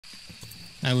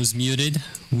I was muted.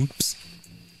 Oops.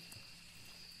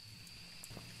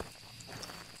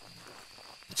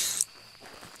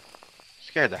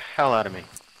 Scared the hell out of me.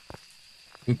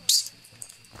 Oops.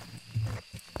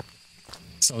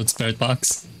 So it's Bird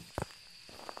Box.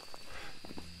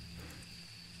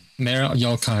 Mare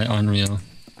Yokai Unreal.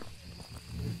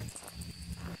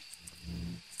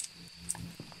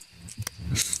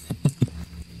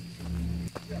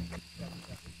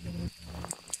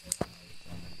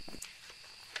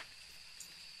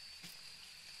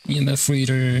 EMF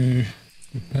reader.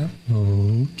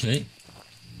 Okay.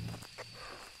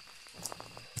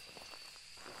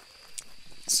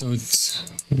 So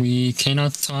we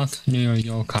cannot talk near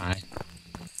yokai.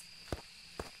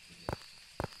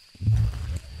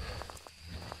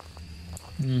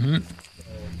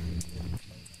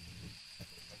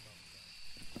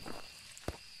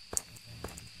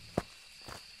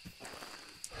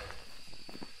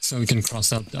 So we can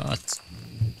cross out dots.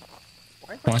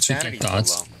 Watch it get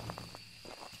dots.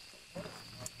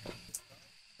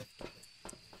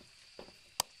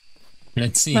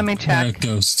 Let's see. Let me check.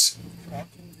 Ghosts.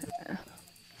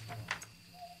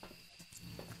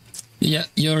 Yeah,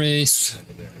 Yuri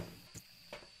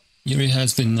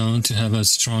has been known to have a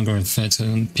stronger effect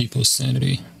on people's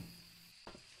sanity.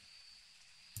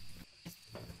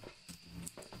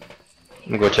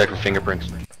 I'm gonna go check for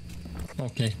fingerprints.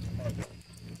 Okay.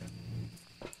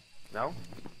 No?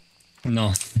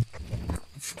 No.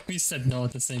 We said no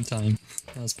at the same time.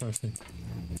 That was perfect.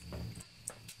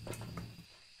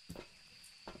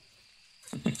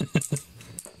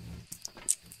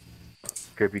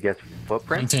 Creepy gets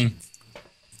footprints? Hunting.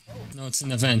 No, it's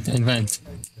an event.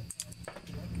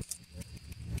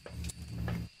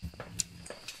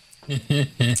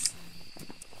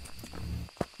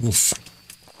 Oof.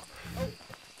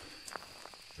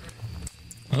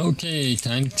 Okay,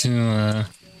 time to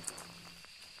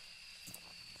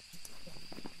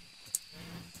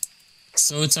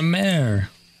So it's a mare.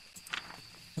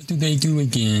 What do they do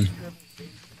again?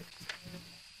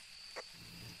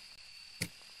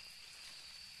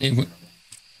 It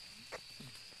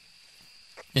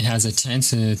has a chance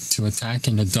to attack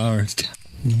in the dark.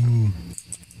 Ooh.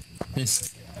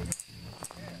 This.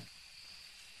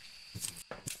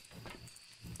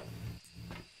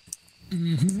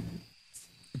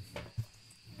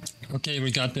 Okay,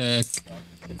 we got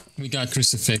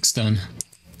crucifix done.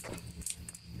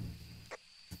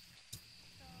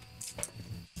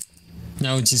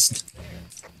 Now we just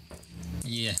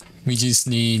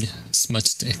need smudge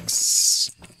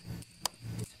sticks.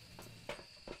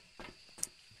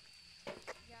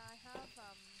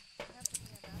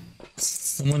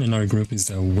 Someone in our group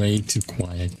is way too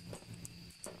quiet.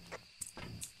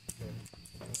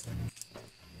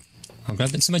 I'll grab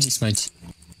that smudgy smudge.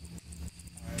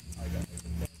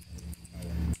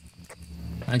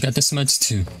 I got the smudge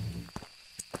too.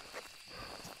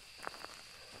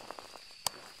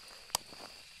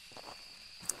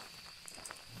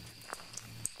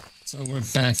 So we're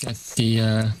back at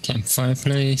the campfire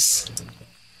place.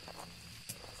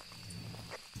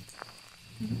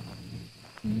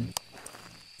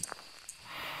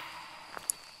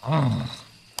 Oh,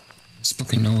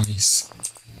 spooky noise.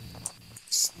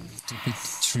 Stupid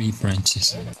tree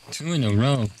branches. 2 in a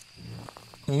row.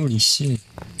 Holy shit.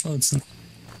 Oh, it's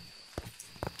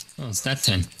that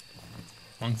 10.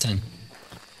 Wrong 10.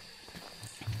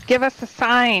 Give us a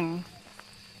sign.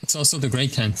 It's also the gray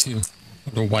 10 too.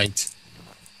 Or the white.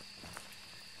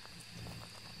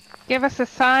 Give us a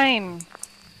sign.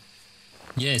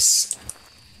 Yes.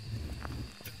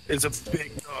 It's a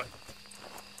big nut.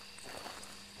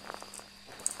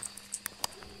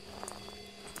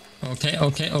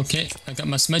 Okay. I got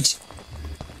my smudge.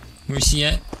 Where's she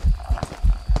at?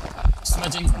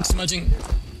 Smudging.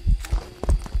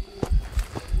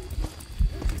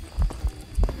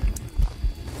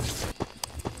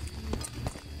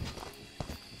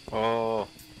 Oh.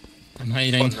 I'm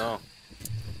hiding. Oh no.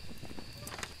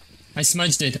 I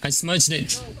smudged it.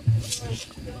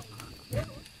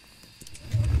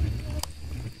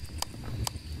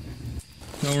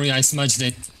 Don't worry, I smudged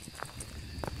it.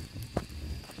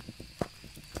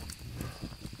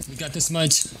 We got the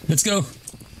smudge. Let's go.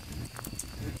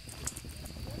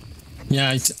 Yeah,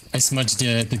 I smudged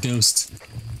the ghost.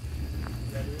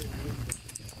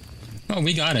 Oh,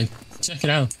 we got it. Check it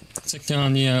out. Check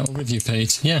down the overview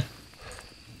page. Yeah.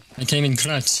 I came in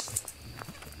clutch.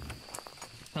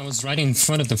 I was right in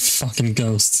front of the fucking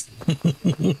ghost.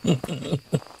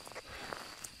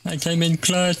 I came in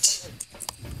clutch.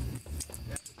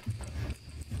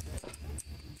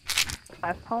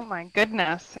 Oh my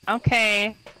goodness.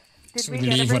 Okay. Should we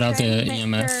leave without the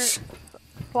EMF?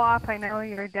 Swap, I know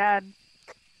you're dead.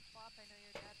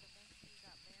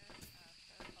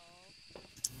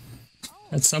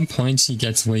 At some point, he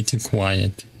gets way too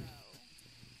quiet.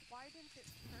 Why didn't it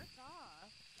turn off?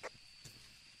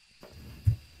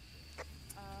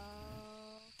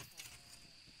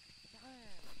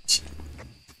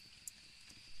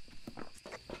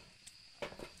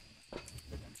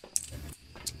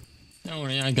 Don't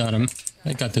worry, I got him.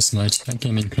 I got this much. I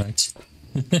came in clutch.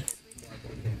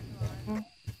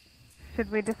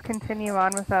 Should we just continue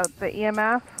on without the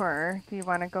EMF, or do you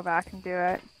want to go back and do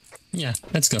it? Yeah,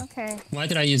 let's go. Okay. Why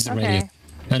did I use the radio?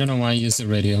 I don't know why I used the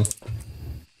radio.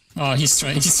 Oh, he's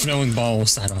throwing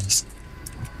balls at us.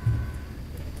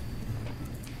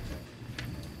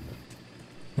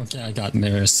 Okay, I got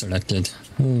mirrors selected.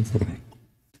 Oh boy.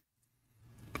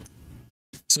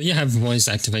 So you have voice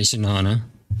activation on, huh?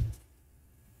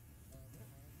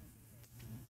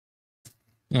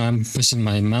 I'm pushing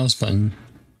my mouse button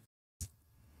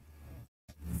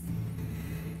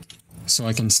so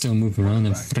I can still move around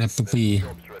and probably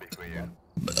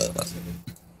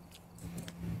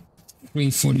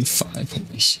 345.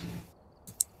 Holy shit!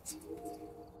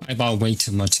 I bought way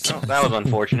too much. Oh, that was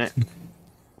unfortunate.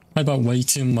 I bought way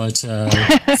too much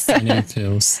sanity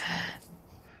pills.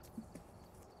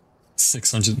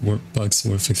 600 bucks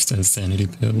worth of sanity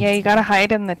pills. Yeah, you gotta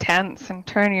hide in the tents and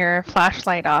turn your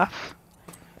flashlight off.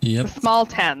 Yep. The small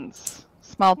tents.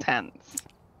 Small tents.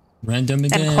 Random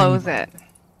again. And close it.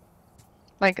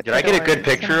 Like Did I get a good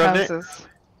picture of it?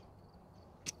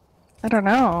 I don't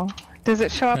know. Does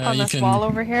it show up on this wall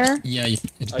over here? Yeah, it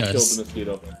does. I killed the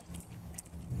mosquito.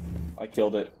 I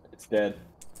killed it. It's dead.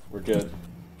 We're good.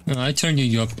 I turned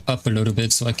you up a little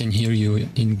bit so I can hear you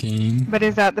in game. But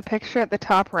is that the picture at the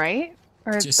top right?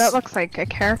 Or that looks like a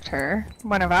character,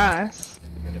 one of us.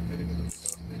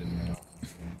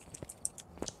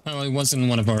 Oh, it wasn't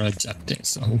one of our objectives,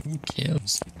 so who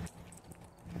cares?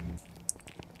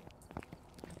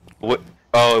 What?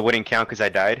 Oh, it wouldn't count because I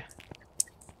died?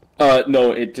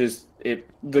 No, because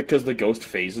the ghost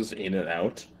phases in and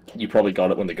out. You probably got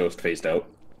it when the ghost phased out.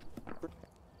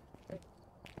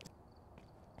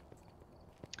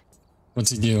 What's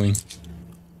he doing?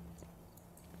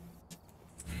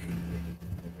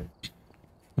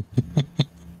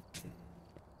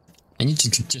 I need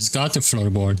to just got the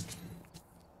floorboard.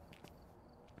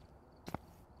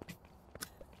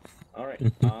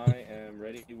 Alright, I am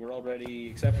ready. We're all ready,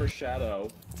 except for Shadow.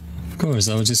 Of course,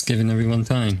 I was just giving everyone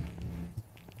time.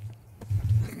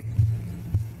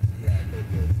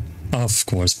 Of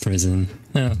course, prison.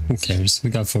 Yeah, who cares?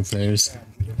 We got 4 players.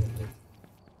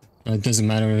 It doesn't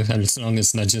matter as long as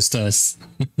it's not just us.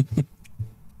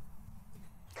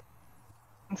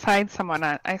 Inside someone,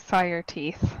 I saw your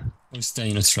teeth. We're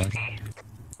staying in a truck.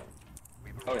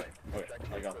 Okay,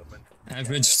 I got it.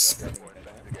 Average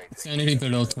sanity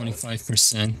below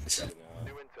 25%.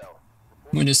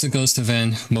 When is the ghost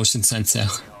event? Motion sensor.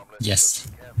 Yes.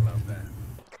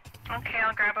 Okay,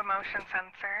 I'll grab a motion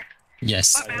sensor.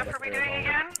 Yes. What map are we doing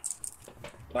again?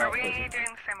 Are we doing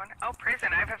the same one? Oh, prison.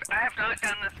 I have not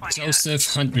done this one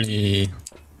Joseph Huntley.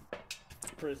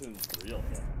 Prison's real.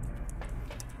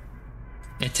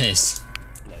 It is.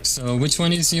 So which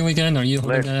one is you again? Are you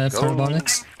holding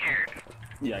parabolics? I'm scared.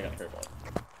 Yeah, I got parabolic.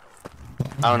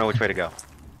 I don't know which way to go.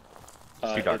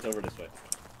 It's too dark. It's over this way.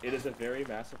 It is a very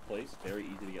massive place, very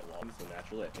easy to get lost, so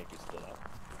naturally I think we split up.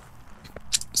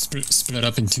 Split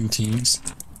up in 2 teams.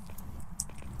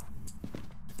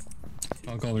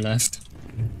 I'll go left.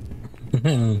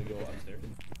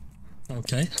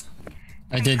 Okay.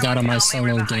 I did that on my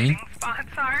solo game.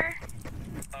 Spots are?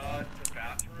 The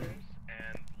bathrooms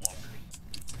and lockers.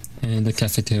 And the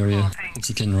cafeteria, if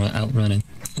you can outrun it.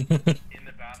 In the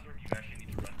bathroom, you actually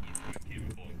need to run into a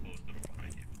cubicle and close the door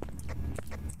behind you.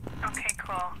 Okay,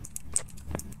 cool.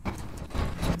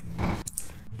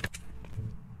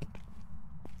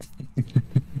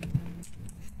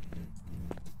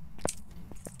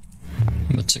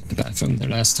 I'm gonna check the bathroom. The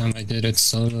last time I did it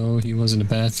solo, he was in the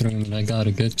bathroom and I got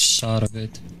a good shot of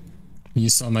it. You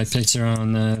saw my picture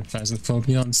on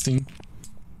Phasmophobia on Steam?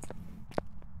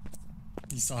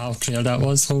 You saw how clear that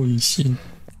was? Holy shit.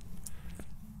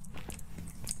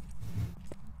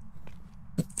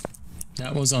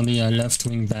 That was on the left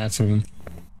wing bathroom.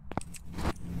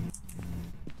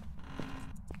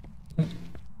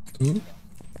 Ooh.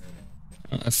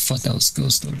 I thought that was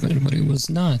Ghost Order, but it was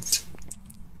not.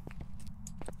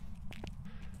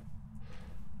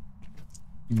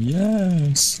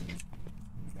 Yes.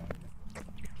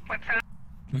 What's up?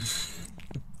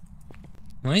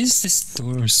 Why is this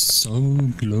door so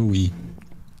glowy?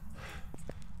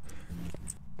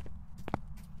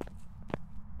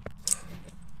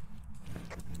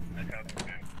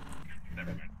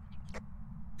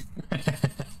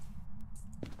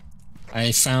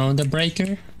 I found a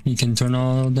breaker. You can turn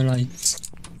all the lights.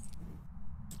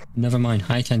 Never mind,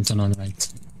 I can turn on the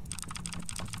lights.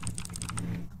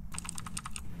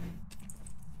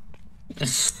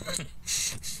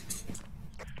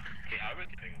 Okay, I was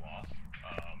getting lost.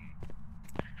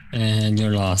 And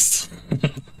you're lost. I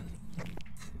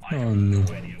Oh have no.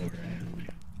 no idea where I am.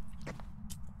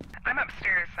 I'm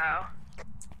upstairs though.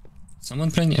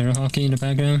 Someone playing air hockey in the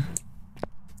background?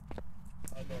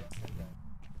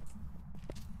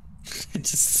 It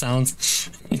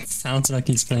sounds like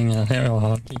he's playing air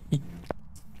hockey.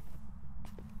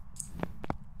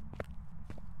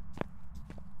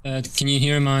 Can you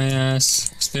hear my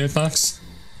spirit box?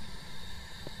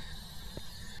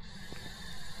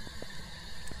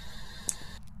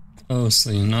 Oh,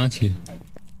 so you're not here.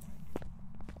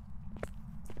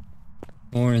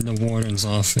 Or in the warden's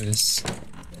office.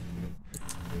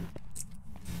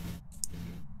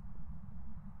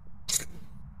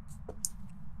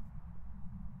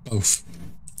 Both.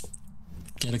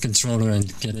 Get a controller and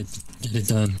get it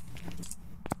done.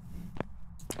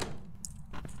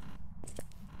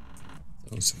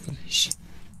 Those are fish.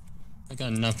 I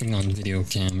got nothing on video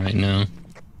cam right now.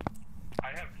 I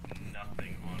have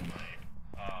nothing on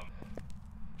my,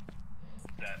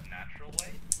 that natural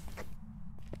light.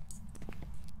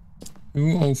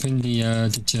 Who opened the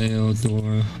jail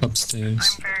door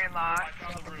upstairs? I'm very lost. I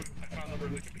found the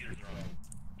room the computers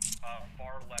are on.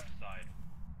 Far left side.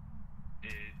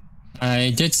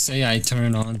 I did say I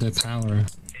turned on the power.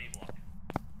 A block.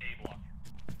 A block.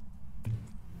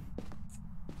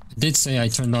 I did say I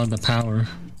turned on the power.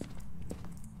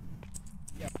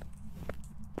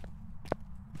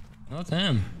 Oh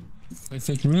damn.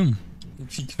 Perfect room.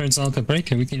 If he turns on the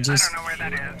breaker, we can I just... don't know where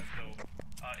that is.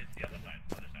 So, it's the other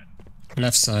side.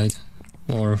 Left side.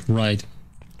 Or right.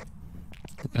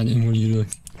 Depending where you look.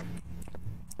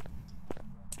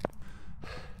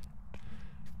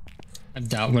 I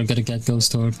doubt we're gonna get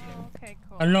Ghost Orb. Oh, okay,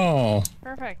 cool. Hello!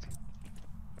 Perfect.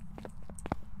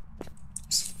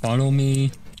 Just follow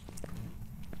me.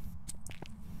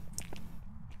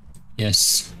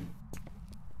 Yes.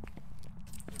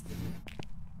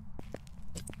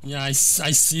 Yeah, I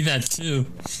see that too.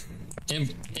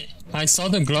 I saw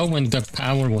the glow when the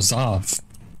power was off.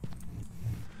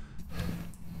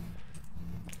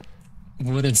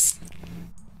 What is...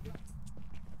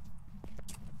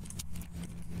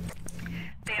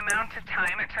 The amount of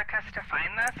time it took us to find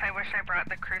this, I wish I brought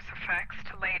the crucifix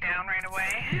to lay down right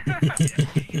away.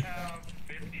 We have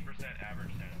 50%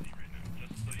 average sanity right now,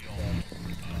 just so you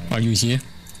all Are you here?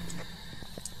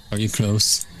 Are you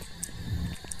close?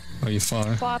 Are you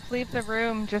far? Flop, leave the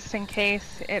room just in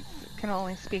case it can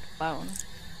only speak alone.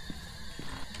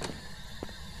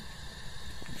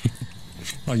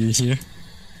 Are you here?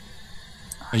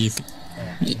 Are you...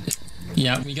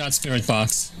 Yeah, we got spirit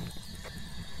box.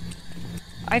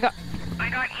 I got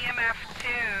EMF 2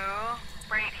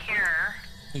 right here.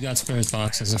 We got spirit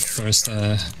box as a first,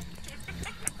 Please,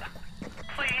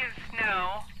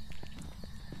 no.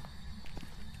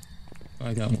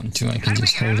 I got one too, I How can do we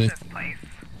just get out hold of it. this place?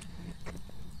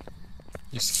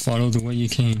 Just follow the way you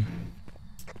came.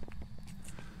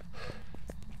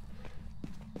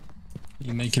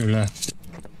 You make your left.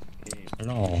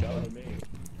 Hello.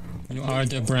 You are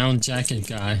the brown jacket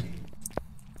guy.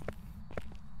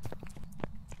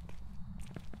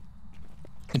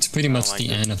 It's pretty much like the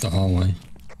it. end of the hallway.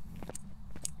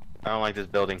 I don't like this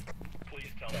building. please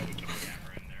tell me we put a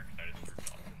camera in there, because I just threw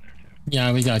stuff in there too.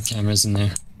 Yeah, we got cameras in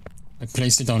there. I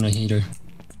placed it on a heater.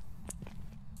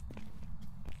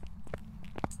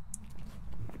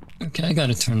 Okay, I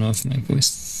gotta turn off my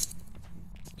voice.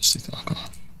 Just talk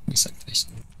off. Voice activation.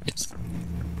 Yes.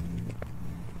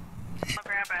 I'll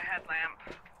grab a headlamp.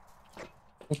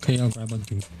 Okay, I'll grab a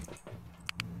dude.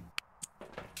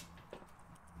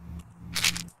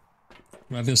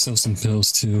 Grab yourself some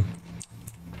pills too.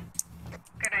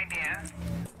 Good idea.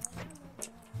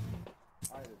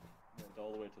 I went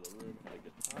all the way to the room at a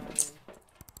good time.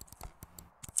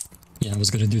 Yeah, I was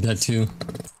gonna do that too.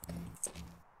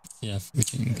 Yeah, we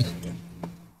can.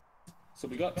 So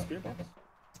we got spirit box.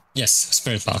 Yes,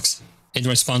 spirit box. It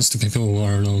responds to people who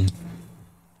are alone.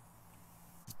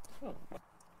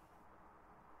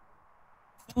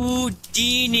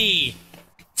 Houdini!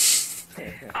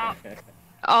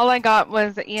 all I got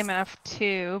was the EMF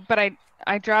 2, but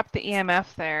I dropped the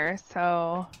EMF there,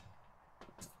 so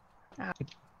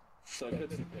So it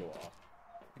could go off.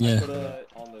 Yeah. Put it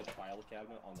on the file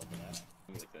cabinet on the left,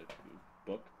 like a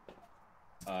book.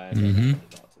 And then Mhm.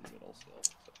 the dots in the middle still.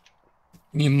 So.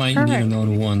 You might need Perfect.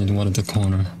 another one in one of the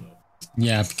corner.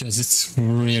 Yeah, because it's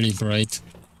really bright.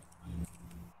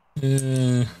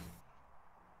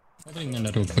 Opening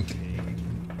that real quick.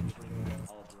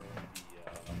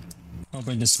 I'll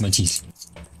bring the smudgies.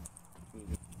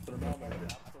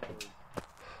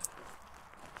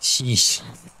 Sheesh.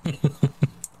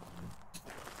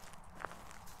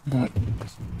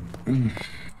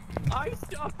 I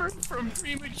suffered from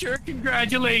premature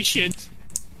congratulations.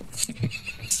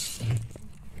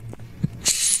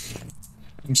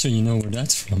 I'm sure you know where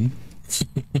that's from.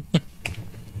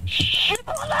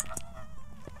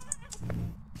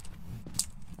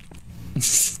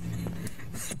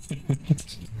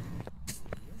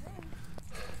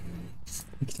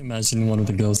 I can imagine one of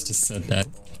the girls just said that.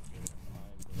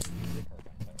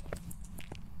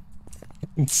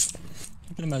 Oops.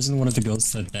 I can imagine one of the girls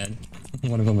said that.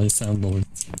 One of my soundboards.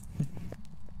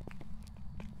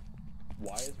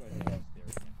 Why is my dog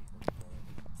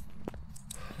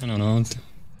staring I don't know.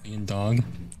 Being dog.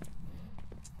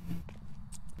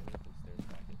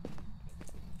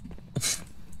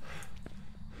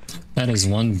 That is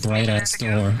one bright ass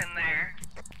There's a door. ghost in there.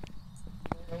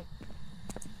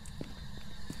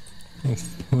 We'll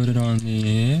put it on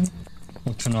the.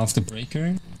 We'll turn off the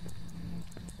breaker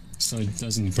so it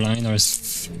doesn't blind our.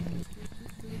 It's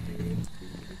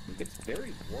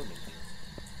very warm in here.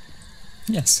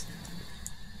 Yes.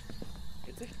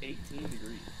 It's like 18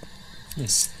 degrees.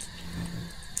 Yes.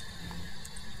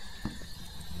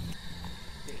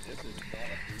 Okay, this is not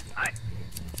a freezer.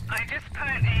 I just put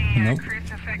a Nope.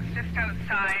 crucifix just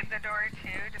outside the door too,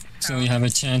 just So we have a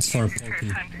chance for a easier to pokey.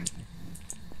 hunt.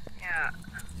 Yeah.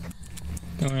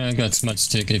 Don't worry, I got smudge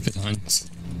stick if it hunts.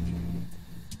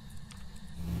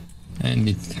 And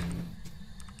it.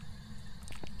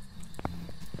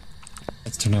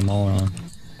 Let's turn them all on.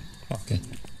 Fuck it.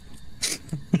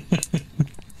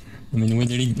 I mean, we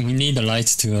need the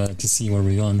lights to see where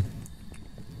we're going.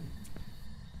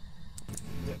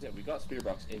 Yeah, we got spear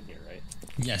box in here, right?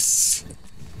 Yes.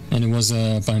 And it was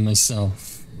by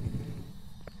myself.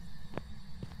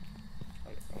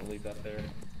 I'll leave that there.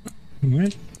 Where? Yeah,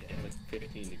 it's like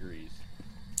 15 degrees.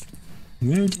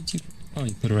 Where did you? Oh,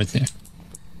 you put it right there.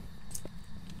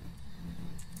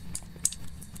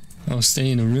 I'll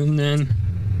stay in the room then.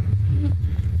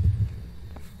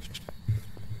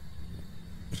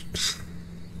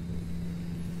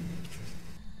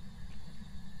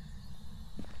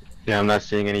 Yeah, I'm not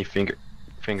seeing any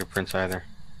fingerprints either.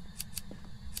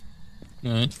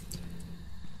 Alright.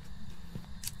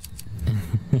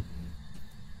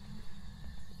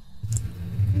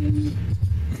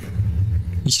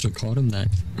 You should have called him that.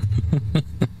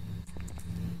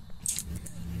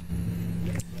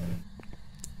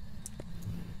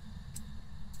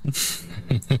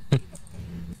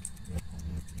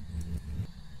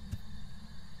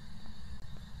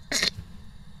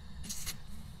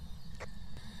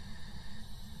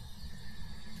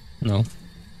 No.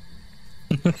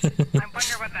 I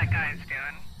wonder what that guy's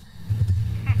doing.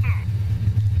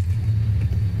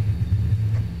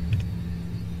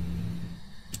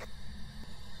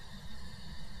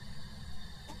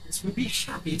 Would be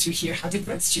happy to hear how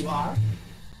depressed you are.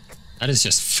 That is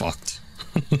just fucked.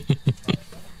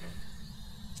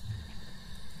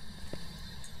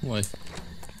 What?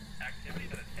 Activity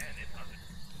to the 10, it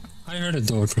doesn't. I heard a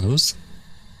door close.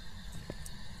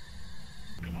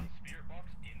 One spirit box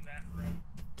in that room.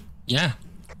 Yeah.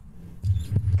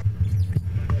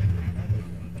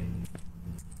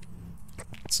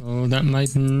 So that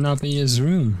might not be his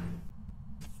room.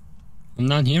 I'm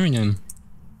not hearing him.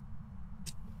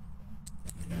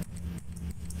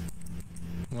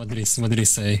 What did he say? We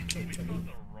chose the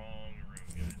wrong room,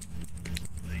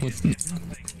 guys. What, It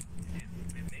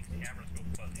makes cameras go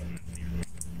fuzzy when it's near them.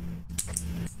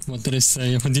 what did he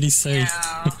say? What did he say?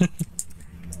 Yeah.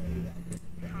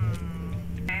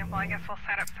 Okay, well I guess we'll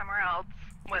set up somewhere else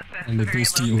with this I'm a very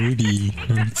ghosty low Odie.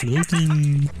 I'm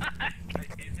floating.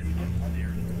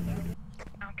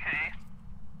 Okay.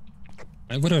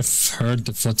 I would have heard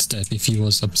the footstep if he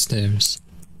was upstairs.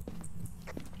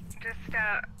 Just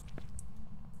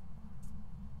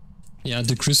Yeah,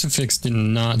 the crucifix did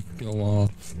not go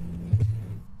off.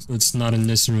 So it's not in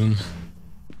this room.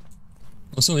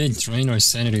 Also, it drained our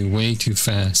sanity way too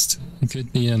fast. It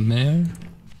could be a mare?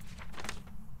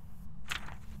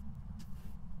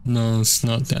 No, it's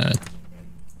not that.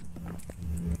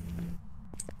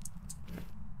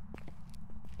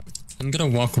 I'm gonna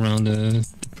walk around the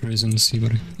prison and see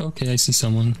what... Okay, I see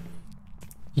someone.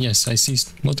 Yes, I see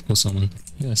multiple someone.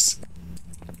 Yes.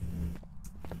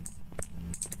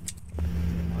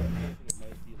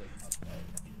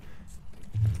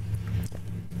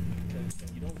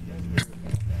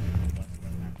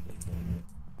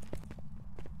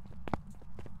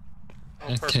 Oh,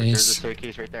 perfect. Okay, There's the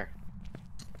staircase right there.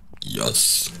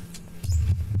 Yes.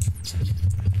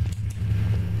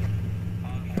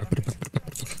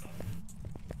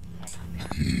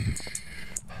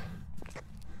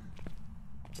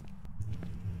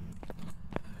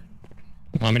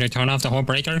 Want me to turn off the whole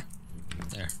breaker?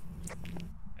 There.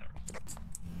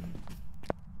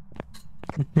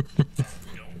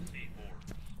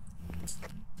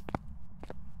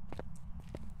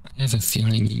 I have a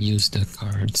feeling you used the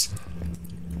cards.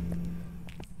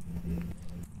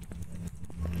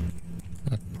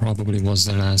 That probably was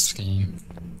the last game.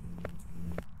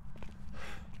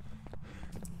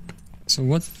 So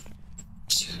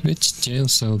which jail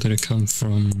cell did it come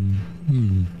from?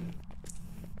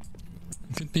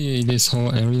 It could be this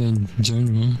whole area in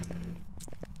general.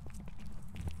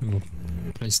 We'll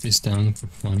place this down for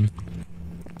fun.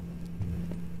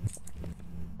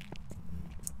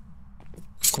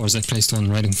 Of course, I placed one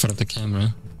right in front of the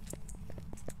camera.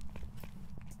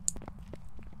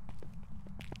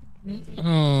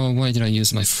 Oh, why did I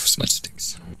use my smudge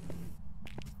sticks?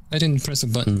 I didn't press a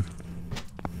button.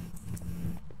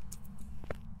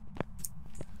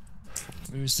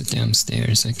 Where's the damn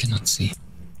stairs? I cannot see.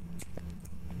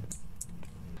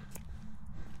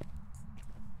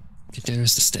 Okay,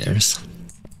 there's the stairs.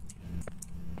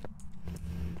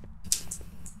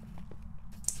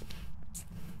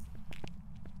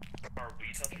 Are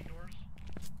we touching doors?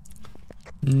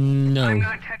 No. I'm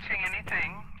not touching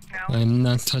anything. No. I'm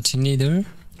not touching either.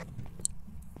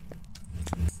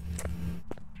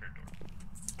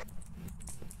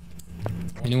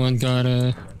 Anyone got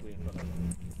a...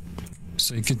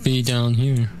 So it could be down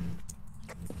here.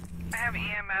 I have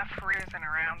EMF cruising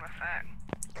around with it.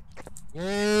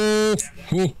 Whoa!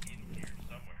 Whoa.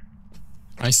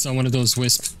 I saw one of those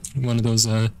one of those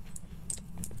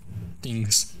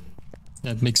things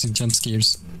that makes you jump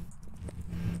scares.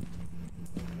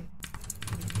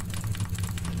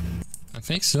 I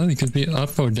think so, it could be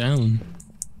up or down.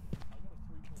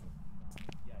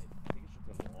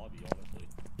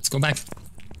 Let's go back.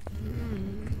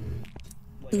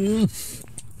 I'm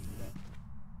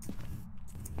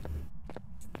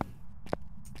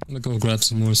gonna go grab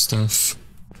some more stuff.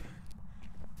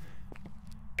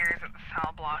 Here's at the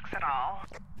cell blocks at all.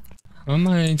 How am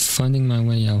I finding my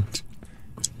way out?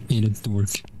 Eat a dork.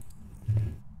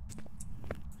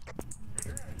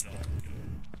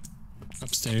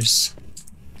 Upstairs.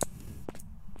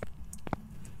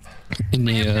 In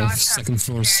the second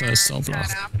floor cell block.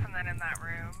 Up and then in that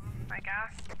room, I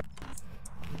guess.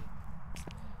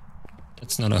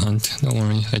 That's not a hunt, don't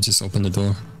worry, I just opened the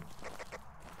door.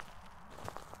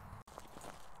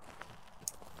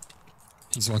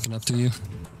 He's walking up to you.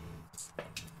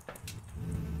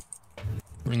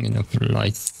 Bringing up the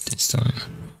light this time.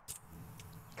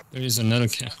 There is another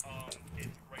cat.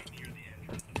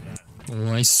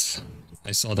 Oh, I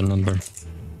saw the number.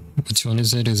 Which one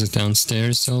is it? Is it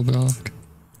downstairs cell block?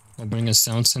 I'll bring a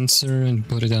sound sensor and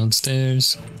put it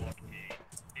downstairs.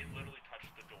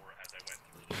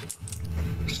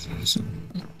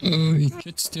 It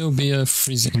could still be a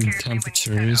freezing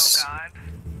temperatures. Oh god.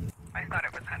 I thought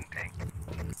it was hunting.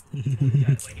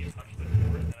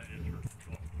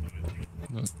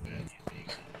 No.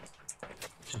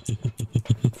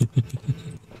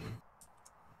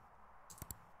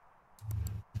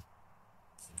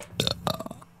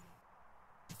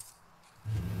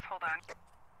 Hold on.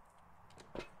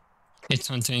 It's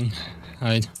hunting.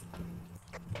 Hide.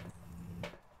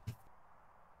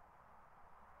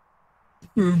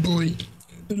 Oh boy.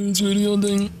 It is really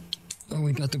hunting. Oh,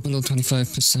 we got the below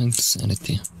 25%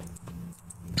 sanity.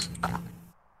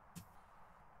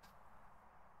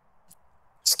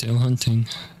 Still hunting.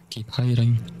 Keep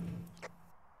hiding.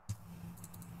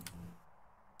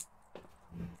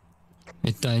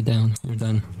 It died down. You're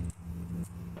done.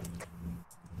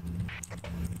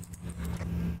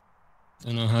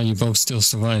 Don't know how you both still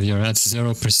survive. You're at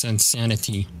 0%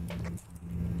 sanity.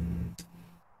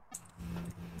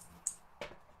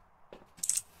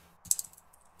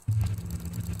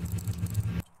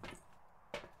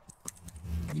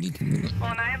 We need to move it. Well,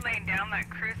 when I laid down that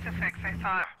crucifix, I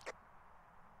thought...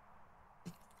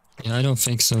 Yeah, I don't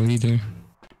think so either.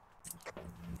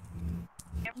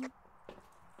 Yep.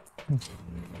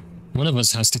 One of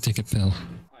us has to take a pill.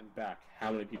 I'm back.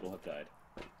 How many people have died?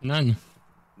 None.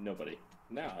 Nobody.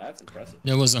 No, that's impressive.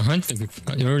 There was a hunt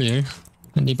earlier,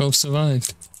 and they both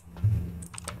survived.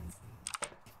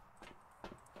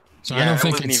 So Yeah, I don't I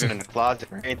think wasn't it's even in the closet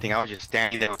or anything. I was just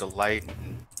standing there with the light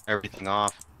and everything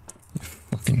off.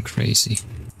 fucking crazy.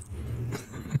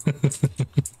 I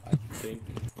think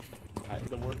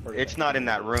the word for It's not in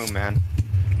that room, man.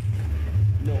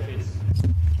 No, it's.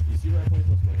 You see where I placed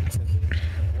those lights?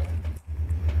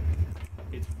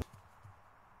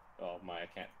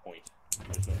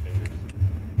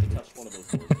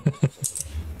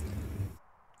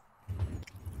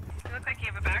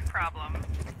 problem?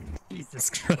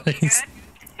 Jesus You Christ.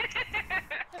 good?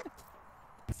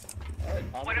 Alright,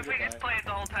 I'm What gonna if we go just back. play it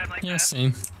the whole time like Yeah, this?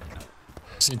 same.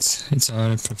 It's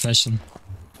our profession.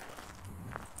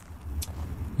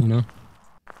 You know?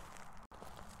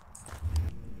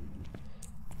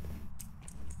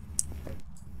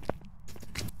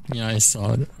 Yeah, I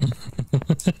saw it.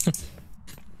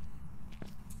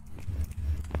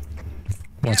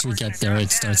 Once we we're get gonna there, drop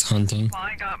it starts dead. hunting. Well,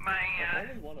 I got my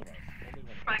Only one of us. Only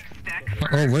one of us. spike stick.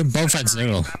 Oh, we're both at for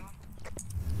 0. reason.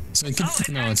 So it could. Oh, it's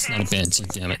No, it's not a hunting. banshee,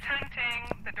 damn it. It's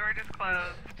hunting. The door just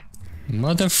closed.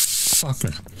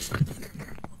 Motherfucker.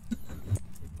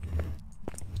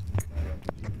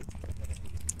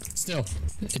 Still,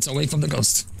 it's away from the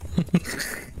ghost.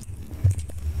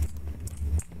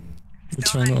 We're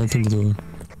Still trying to open the door.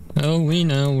 Oh, we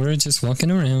know, we're just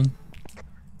walking around.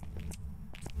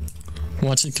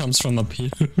 Watch, it comes from up here.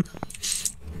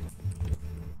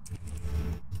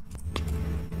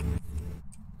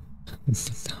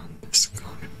 Put down this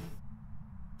car.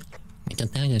 I can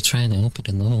tell you're trying to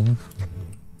open the door.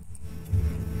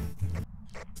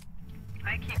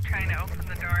 I keep trying to open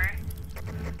the door.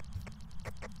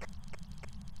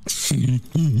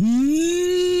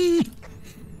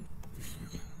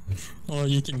 Oh,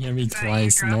 you can hear me So you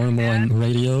twice, dropped normal dead? and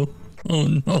radio. Oh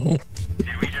no. Did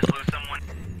we just lose someone?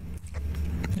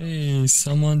 Hey,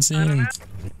 someone's I don't in. know.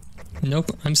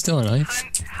 Nope, I'm still alive.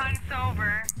 Hunt's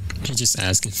over. He just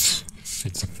asked if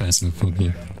it's a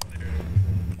Phasmophobia.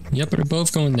 Yep, we're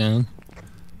both going down.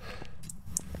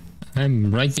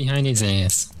 I'm right behind his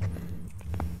ass.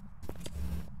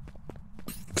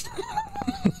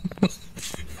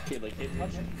 Okay, like, it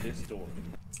touched this door.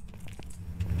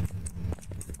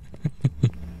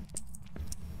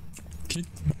 Okay.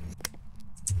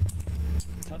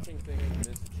 Touching things in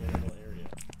this general area.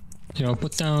 Here, I'll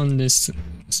put down this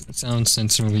sound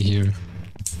sensor over here.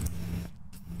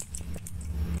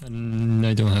 And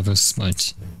I don't have a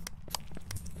smudge.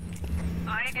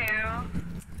 I do.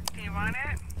 Do you want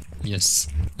it? Yes,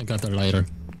 I got the lighter.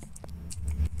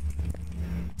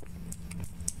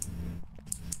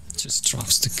 Just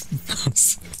drops the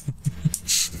mouse.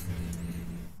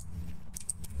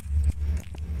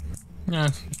 Yeah,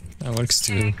 that works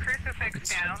Okay, too. crucifix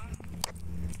down.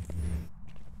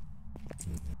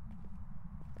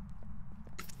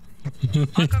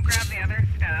 I'll go grab the other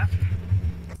stuff.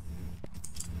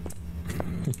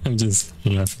 I'm just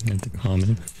laughing at the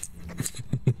comment.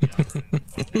 It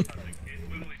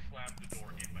literally slammed the door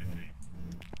in my face.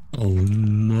 Oh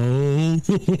no!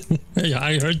 Hey,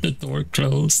 I heard the door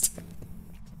closed.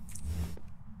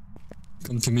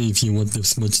 Come to me if you want the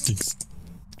smudge sticks.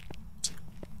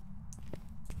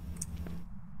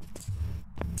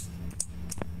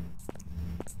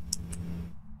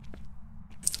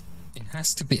 It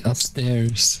has to be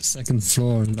upstairs, second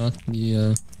floor, not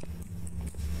the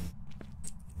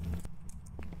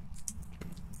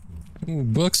Ooh,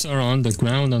 books are on the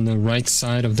ground on the right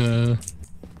side of the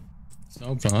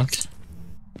cell block.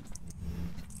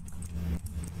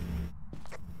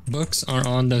 Books are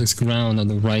on the ground on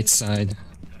the right side.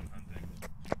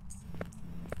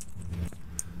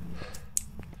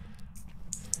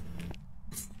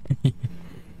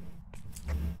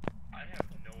 I have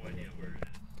no idea where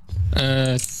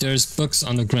it is. There's books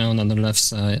on the ground on the left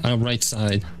side, right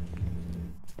side.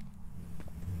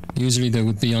 Usually they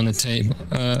would be on the table.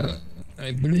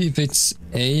 I believe it's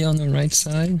A on the right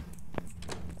side.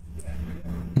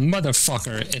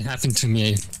 Motherfucker, it happened to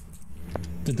me.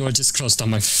 The door just closed on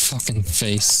my fucking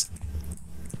face.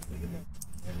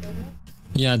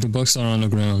 Yeah, the books are on the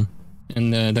ground.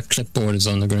 And the clipboard is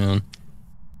on the ground.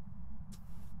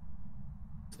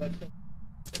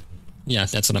 Yeah,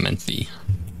 that's what I meant, B.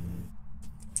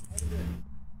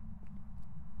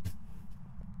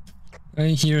 I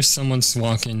hear someone's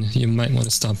walking. You might want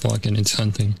to stop walking. It's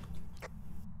hunting.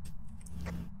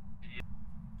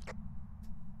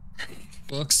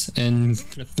 Books and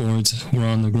clipboards were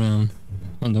on the ground.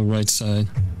 On the right side.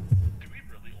 Do we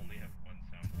really only have one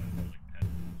sound sensor, like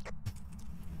pet?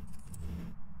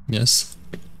 Yes.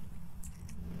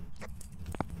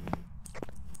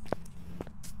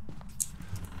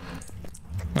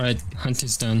 Alright, hunt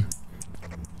is done.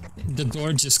 The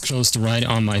door just closed right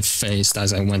on my face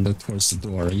as I went towards the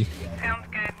door. Sounds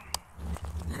good.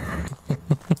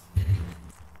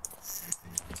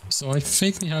 So I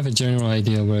think we have a general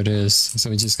idea where it is. So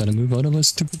we just gotta move out of our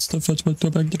stupid stuff. Let's go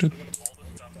back to it. All the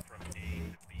stuff from A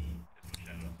to B is in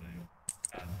shadow thing.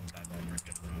 That's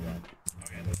freaking rough.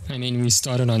 Okay. I mean, we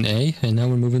started on A, and now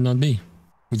we're moving on B.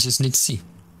 We just need C.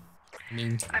 I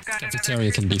mean, I've got cafeteria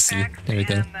another can be C. crucifix There we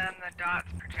go. and then the dots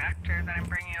projector that I'm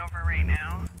bringing over right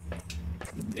now.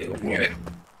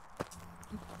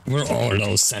 We're all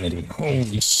low sanity.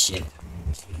 Holy shit.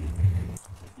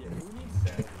 Yeah, who needs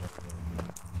sanity?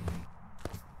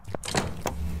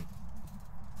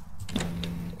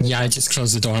 Yeah, I just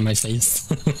closed the door on my face.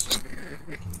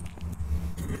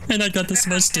 And I got the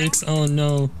smudge sticks. Oh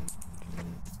no.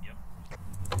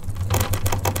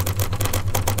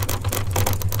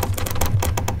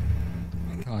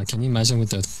 God, can you imagine with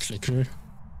the clicker?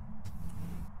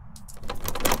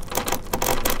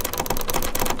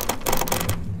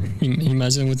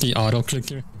 Imagine with the auto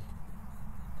clicker.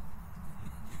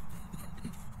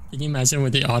 Can you imagine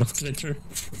with the auto clicker?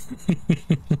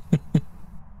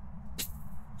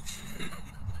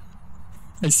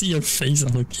 I see your face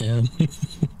on the cam.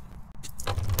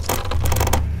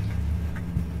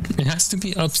 It has to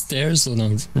be upstairs on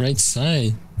the right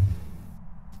side.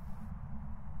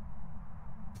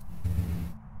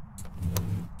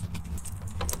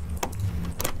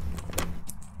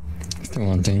 The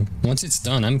one thing. Once it's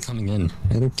done, I'm coming in.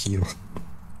 It'll kill.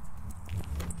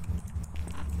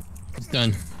 It's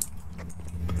done.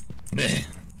 Bleh.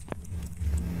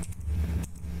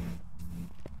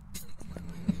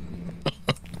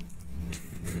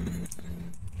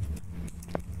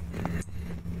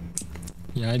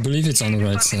 Yeah, I believe it's on the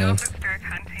right side.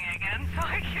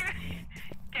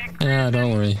 Yeah,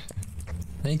 don't worry.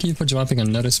 Thank you for dropping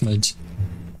another smudge.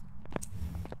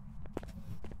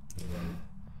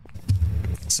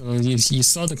 So you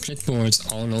saw the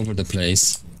clipboards all over the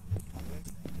place.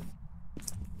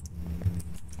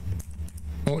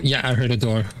 Oh yeah, I heard a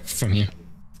door from here.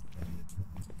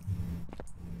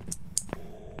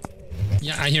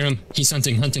 Yeah, I hear him. He's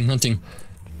hunting.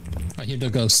 I hear the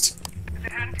ghost. Is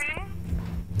it hunting?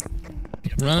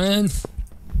 Run!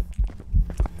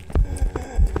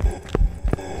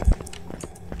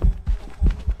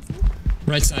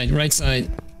 Right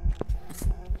side.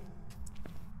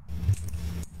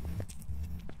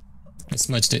 I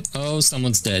smudged it. Oh,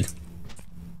 someone's dead.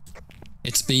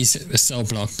 It's B, cell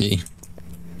block B.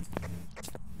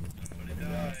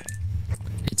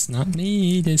 It's not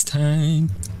me this time.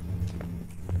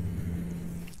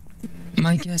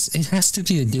 My guess, it has to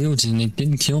be a Deogen. It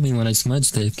didn't kill me when I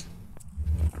smudged it.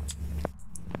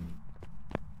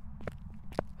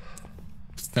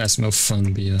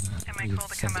 Phasmophobia. Am I Are you cool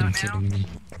to come fucking out kidding now? me?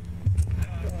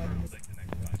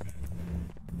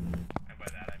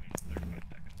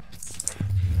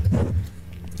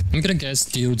 I'm gonna guess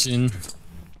Deogen.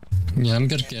 Yeah, I'm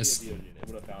gonna guess. It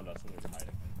would have found us when we were hiding.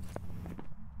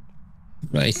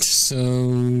 Right,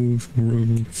 so...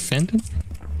 Phantom?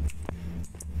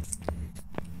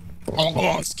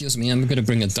 Oh, excuse me, I'm gonna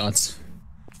bring a dot.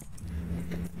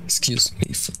 Excuse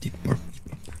me for the burp.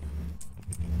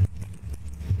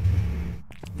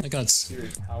 I got...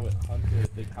 Here's how it hunted,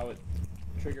 like how it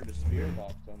triggered a spirit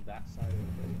box on that side of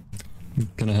the thing. I'm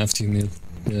gonna have to mute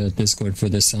the Discord for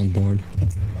this soundboard.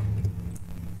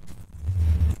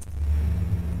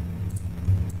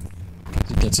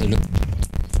 It gets a look.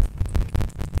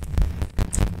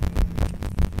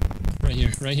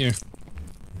 Right here.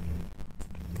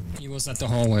 He was at the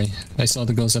hallway. I saw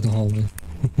the ghost at the hallway.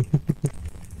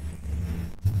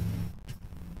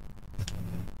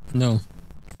 No.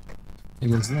 It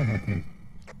was not happening.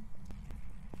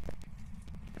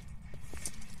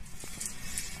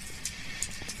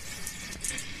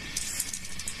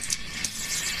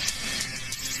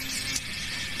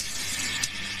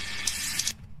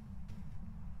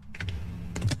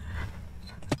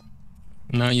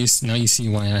 Now you see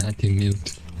why I had to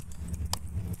mute.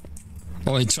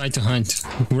 Oh, I tried to hunt.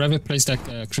 Whoever placed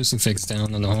that crucifix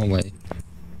down on the hallway.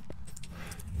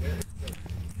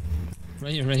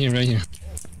 Right here.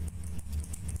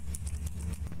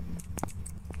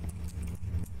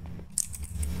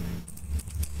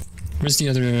 Where's the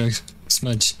other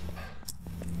smudge?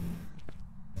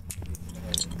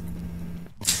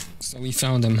 So we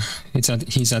found him.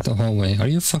 He's at the hallway. Are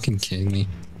you fucking kidding me?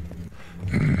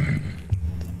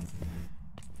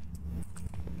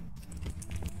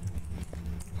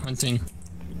 Hunting.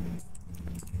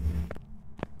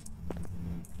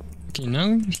 Okay,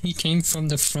 now he came from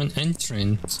the front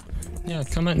entrance. Yeah,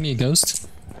 come at me, ghost.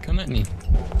 Come at me.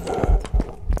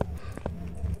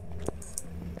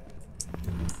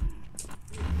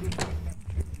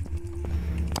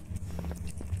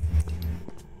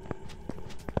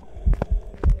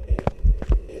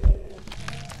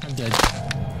 I'm dead.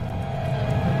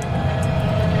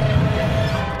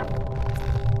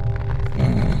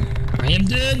 I am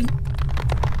dead!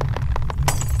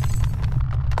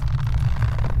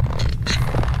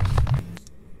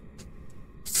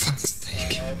 Fuck's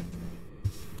sake.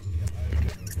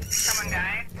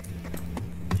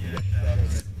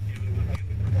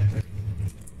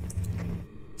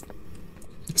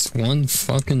 It's one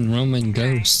fucking Roman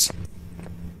ghost.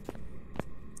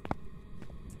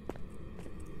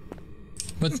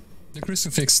 But the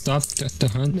crucifix stopped at the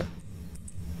hunt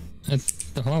at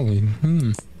the hallway.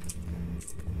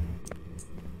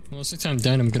 Well, since I'm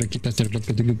done, I'm gonna keep that there. It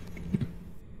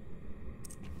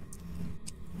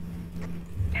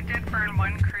did burn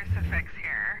one crucifix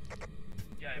here.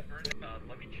 Yeah, I burned it.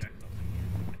 Let me check something.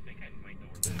 I think I might know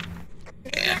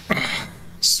where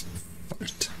it is.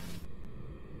 Fart.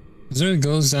 There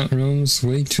goes that room's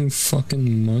way too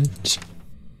fucking much.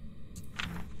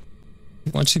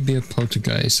 Watch it be a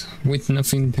poltergeist. With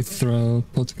nothing to throw,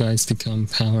 poltergeist become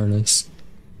powerless.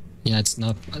 Yeah, it's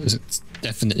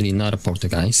definitely not a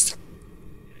poltergeist.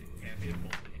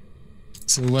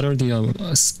 So what are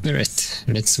the spirit?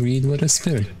 Let's read what a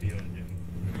spirit.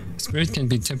 Spirit can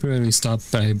be temporarily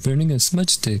stopped by burning a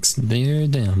smudge sticks near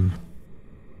them.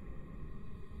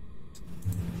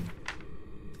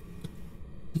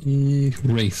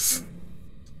 Wraith.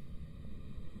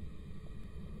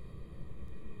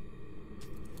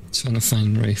 Trying to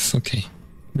find Wraith. Okay.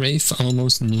 Wraith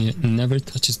almost never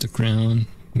touches the ground,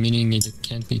 meaning it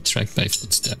can't be tracked by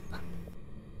footstep.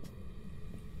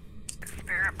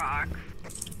 Spirit box.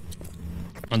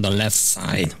 On the left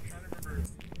side.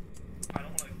 I don't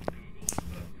want to Google,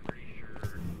 but I'm pretty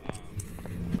sure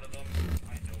one of them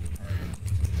I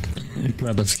know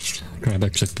grab a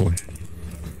clipboard.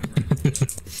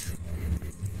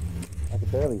 I can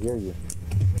barely hear you.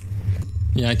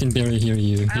 Yeah, I can barely hear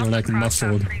you. I You're like crossed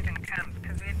out muffled. freezing temps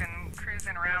because we've been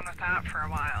cruising around with that for a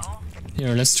while. Here,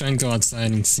 let's try and go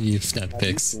outside and see if that Have you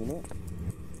picks. seen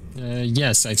it?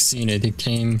 Yes, I've seen it. It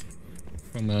came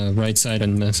from a right side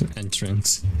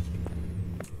entrance.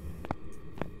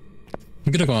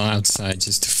 I'm gonna go outside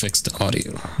just to fix the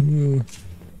audio. Ooh.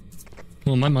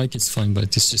 Well, my mic is fine, but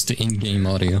it's just the in-game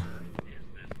audio. is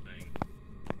this thing.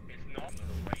 It's not on the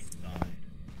right side.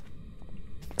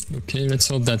 Okay, let's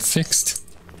hope that fixed.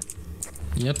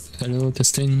 Yep, hello,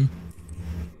 testing.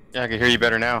 Yeah, I can hear you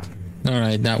better now.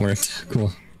 Alright, that worked.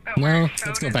 Cool. But No, where it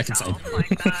let's showed go back inside. itself like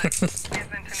that isn't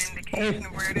an indication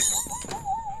of where it is.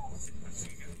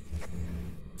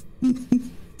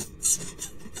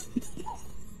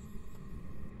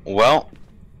 Well,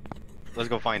 let's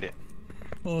go find it.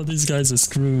 Oh, these guys are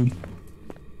screwed.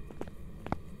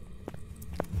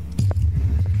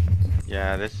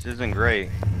 Yeah, this isn't great.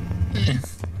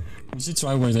 We should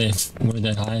try where they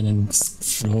hide and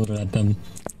throw it at them.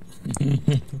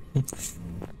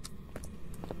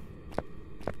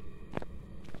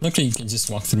 Luckily, you can just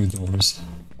walk through doors.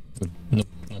 But nope,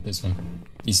 not this one.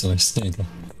 These doors. There you go.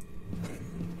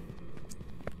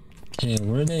 Okay,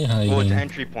 where are they hiding? Well, it's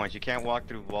entry points. You can't walk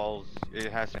through walls.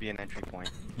 It has to be an entry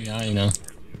point. Yeah, I know.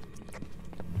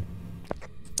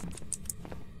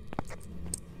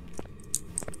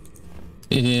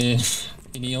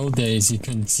 In the old days, you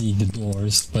couldn't see the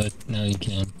doors, but now you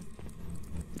can.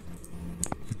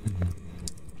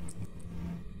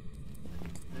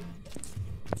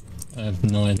 I have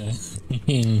no idea.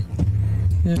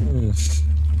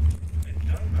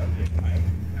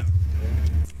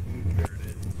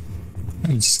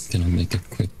 I'm just gonna make a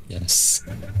quick guess.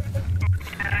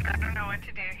 I don't know what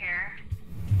to do here.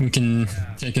 We can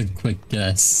take a quick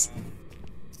guess.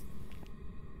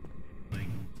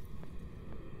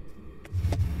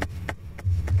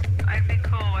 I'd be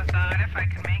cool with that if I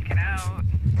could make it out.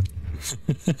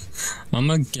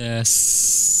 I'ma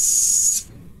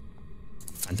guess...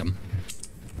 Phantom.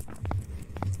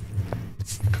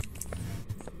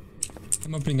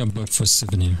 I'm gonna bring a book for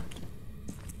souvenir.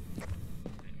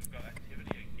 We've got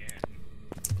activity again.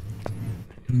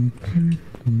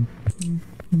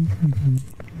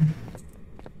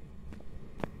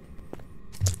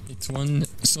 It's one...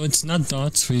 So it's not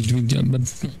dots, but...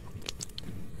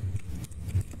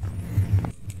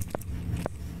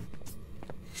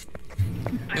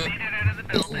 I made it out of the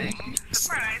building.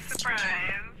 Surprise, surprise.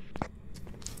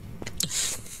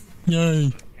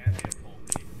 Yay! Can't be a full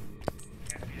thing.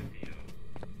 Can't be a deal.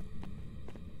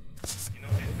 You know,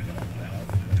 it's been a while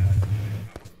since I've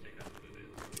say that's what it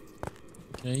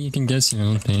is. Okay, you can guess your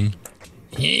own thing.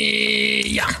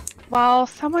 Yeah! Well,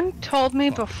 someone told me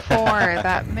before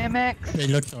that mimics. They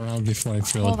looked around before I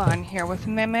threw it. Hold on here with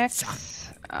mimics.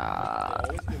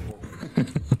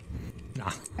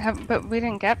 But we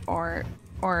didn't get orb,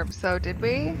 so did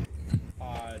we? No.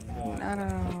 I don't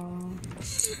know.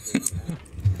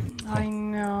 I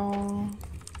know.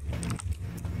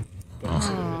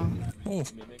 Oh.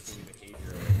 Mimicking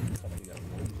behavior is something that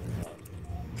works a lot.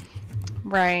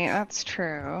 Right, that's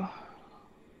true.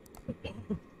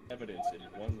 Evidence in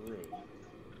one room,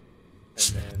 and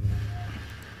then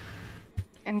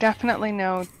And definitely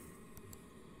no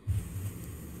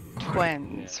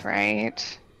twins,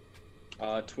 right?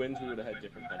 Twins, we would have had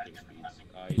different hunting speeds.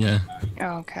 Yeah.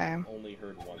 Okay. Only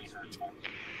heard one speed.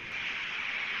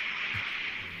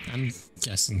 I'm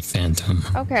guessing Phantom.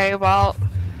 Okay, well,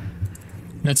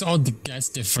 Let's all guess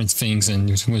different things, and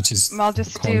which is. I'll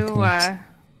just quite do cool.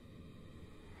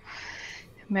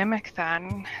 Mimic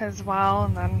then as well,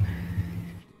 and then.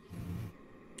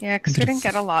 Yeah, because we didn't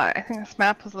get a lot. I think this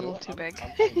map was a little too big.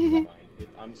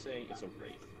 I'm saying it's a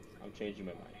wraith. I'm changing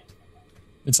my mind.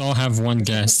 Let's all have one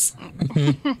guess. I'm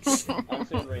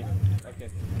saying wraith. Okay.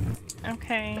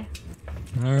 Okay.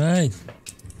 All right.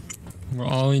 We're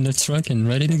all in the truck and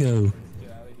ready to go. Get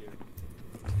out of here.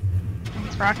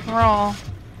 Let's rock and roll.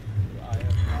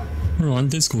 We're on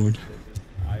Discord.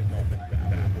 I've not been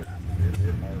back with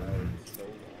so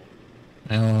long.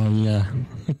 Oh yeah.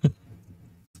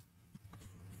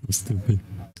 Stupid.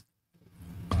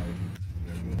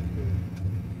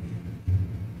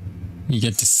 You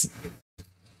get this.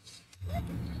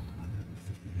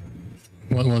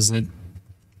 What was it?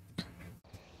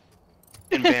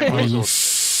 In Are you bamboozled.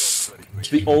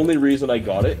 The only reason I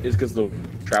got it is because the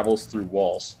travels through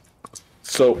walls.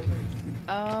 So,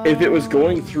 if it was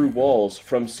going through walls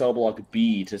from cell block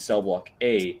B to cell block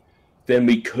A, then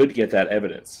we could get that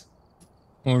evidence.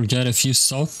 Or get a few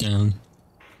salt down.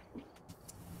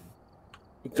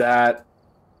 That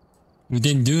We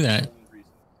didn't do that.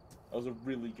 was a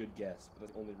really good guess, but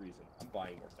that's the only reason. I'm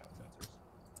buying more sound sensors.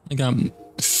 I got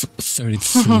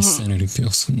 33 sanity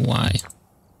pills. Why?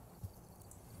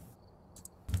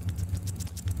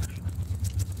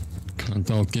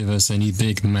 Don't give us any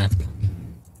big map.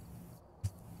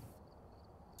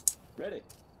 Ready?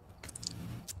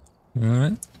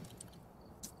 Alright.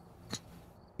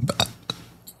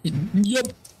 Yup.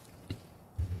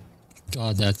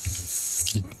 God, that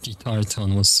guitar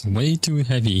tone was way too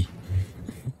heavy.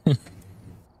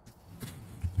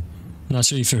 Not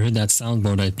sure if you heard that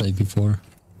soundboard I played before.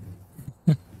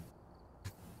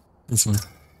 This one.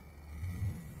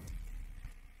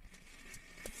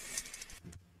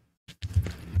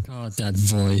 God, that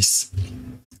voice.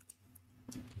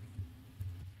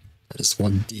 That is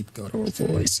one deep guttural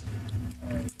voice.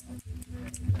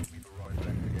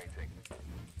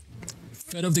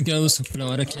 Fed of the Ghost,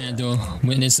 blow out a candle,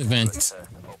 witness event.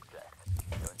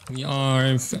 We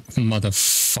are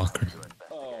motherfucker.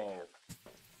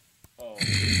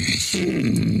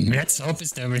 Let's hope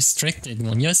it's the restricted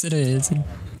one. Yes, it is.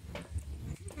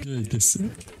 Good.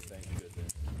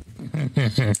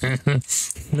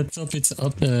 Let's hope it's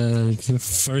up the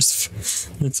first.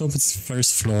 Let's hope it's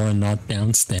first floor and not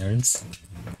downstairs.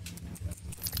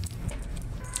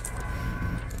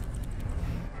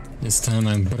 This time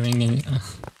I'm bringing.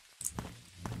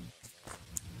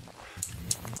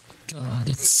 God,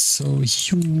 it's so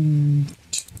huge.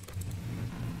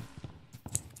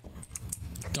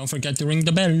 Don't forget to ring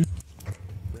the bell.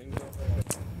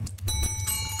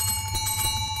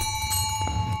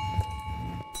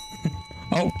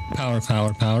 Oh, power.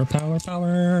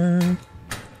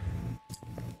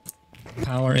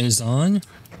 Power is on.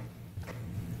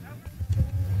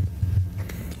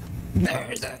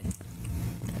 There then.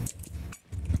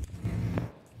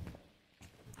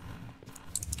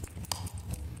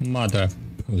 Mother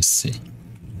pussy.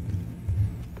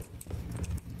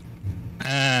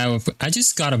 I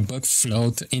just got a book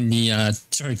float in the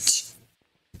church.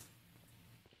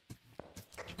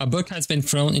 A book has been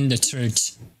thrown in the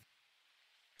church.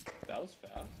 That was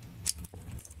fast.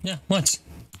 Yeah, what?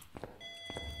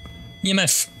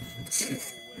 EMF.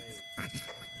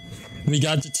 We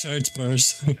got the church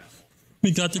burst.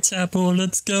 We got the chapel,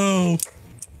 let's go.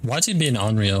 Watch it being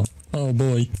unreal. Oh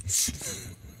boy.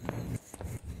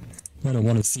 I don't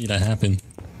want to see that happen.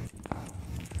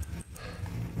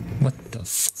 What the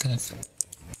fuck?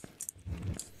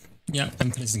 Yeah,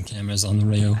 I'm placing cameras on the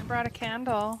rail. I brought a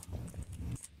candle.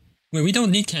 Wait, we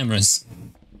don't need cameras.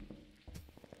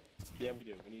 Yeah, we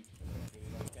do. We need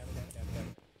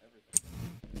everything.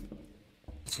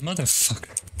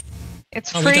 Motherfucker.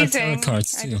 It's Oh, we got freezing. tarot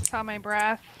cards I too. just saw my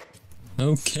breath.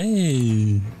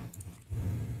 Okay.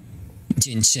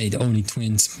 Jin Shade, only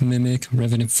twins. Mimic,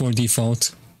 Revenant 4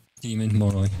 default. Demon,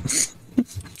 Moroi.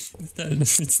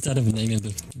 Instead of naming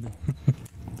the.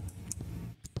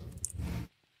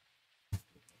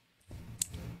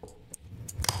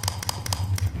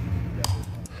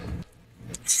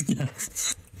 Yeah.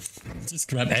 Just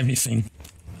grab everything.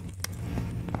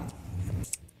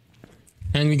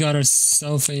 And we got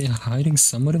ourselves a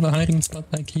somewhat of a hiding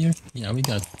spot back here. Yeah, we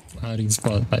got a hiding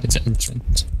spot by the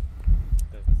entrance.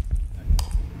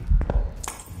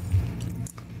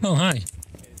 Oh, hi.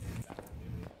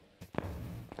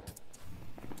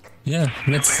 Yeah,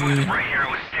 let's see. Right here,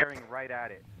 I was staring right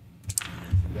at it.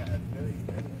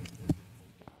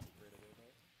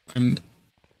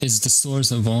 Is the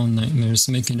source of all nightmares,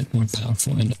 making it more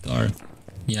powerful in the dark.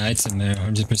 Yeah, it's a mare,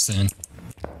 100%.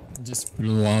 Just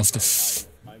blew off the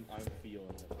I'm feeling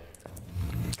it there.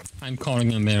 I'm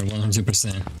calling a mare,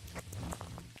 100%.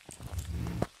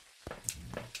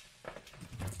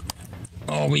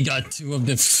 Oh, we got two of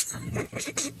the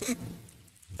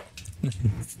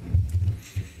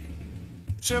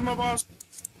Shit, my boss.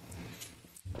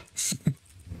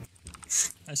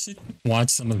 I should watch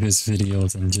some of his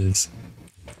videos and just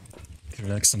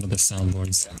correct some of the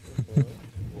soundboards. Blow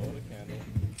the candle.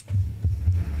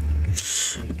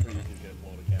 It's pretty easy to get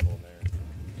blow the candle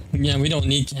in there. Yeah, we don't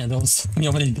need candles. We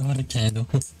already got a candle.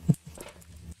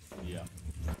 Yeah.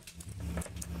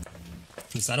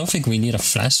 Because I don't think we need a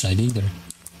flashlight either.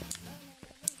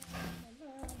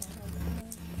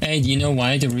 Hey, do you know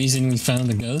why the reason we found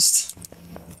the ghost?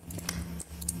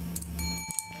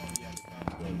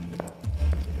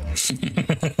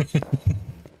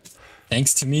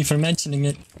 Thanks to me for mentioning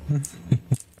it.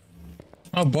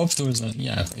 Oh, both doors are...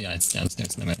 Yeah, it's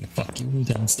downstairs. No matter. Fuck you,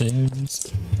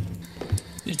 downstairs.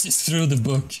 It just threw the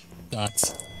book.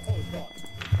 Dots.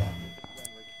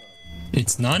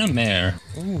 It's not a mare.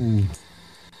 Ooh.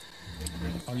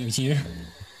 Are you here?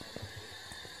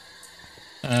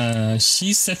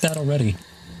 She said that already.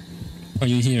 Are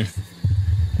you here?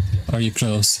 Are you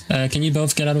close? Can you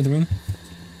both get out of the room?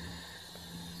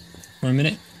 For a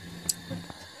minute?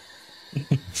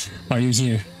 Are you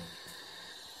here?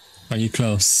 Are you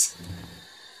close?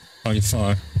 Are you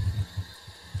far?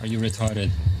 Are you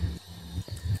retarded?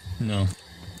 No.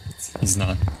 He's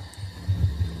not.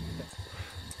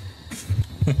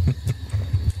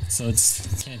 So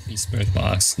it's can't be spirit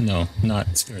box. No,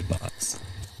 not spirit box.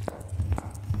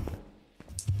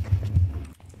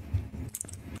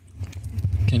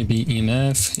 Can it be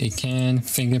EMF? It can.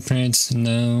 Fingerprints?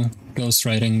 No.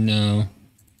 Ghostwriting? No.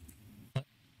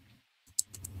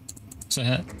 So I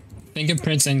had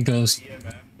fingerprints and ghost.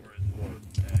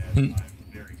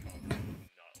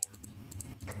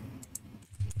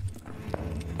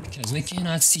 Because we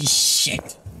cannot see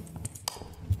shit.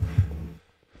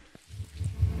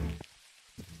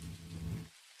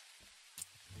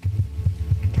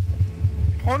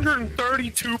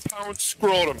 £132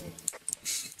 scrotum.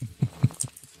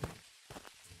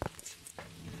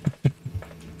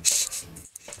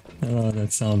 Oh, that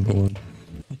soundboard.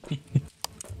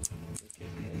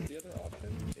 The other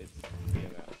option is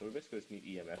EMF. So we basically just need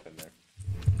EMF in there.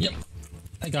 Yep.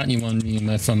 I got you one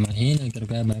EMF from my hand. I gotta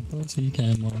grab my pussy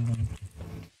camera.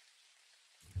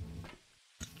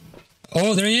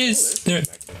 Oh, there he is! There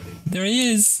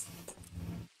he is!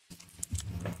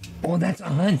 Oh, that's a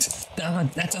hunt!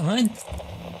 That's a hunt!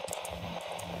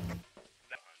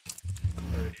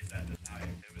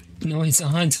 No, it's a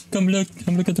hunt. Come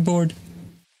look at the board.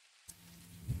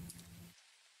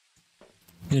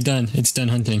 You're done. It's done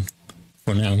hunting.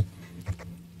 For now.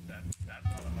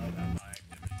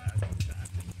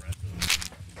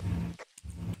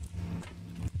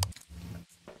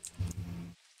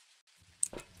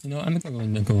 You know, I'm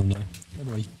gonna go in there. Don't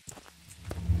worry.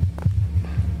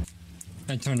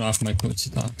 I turned off my coach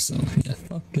talk, so yeah,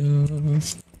 fuck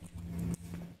off.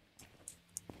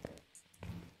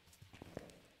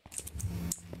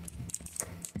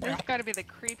 This has got to be the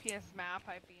creepiest map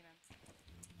I've been in.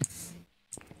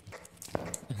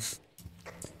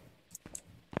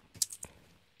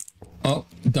 Oh,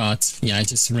 dots. Yeah, I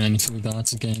just ran through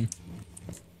dots again.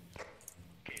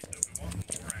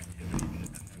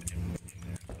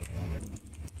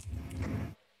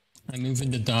 I'm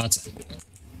moving the dots.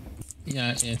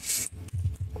 Yeah, if...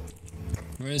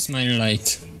 Where's my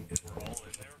light?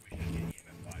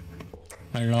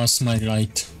 I lost my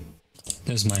light.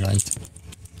 There's my light.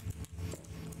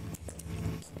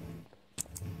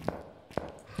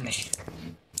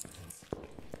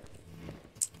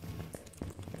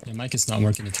 Your mic is not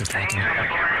working if you're talking.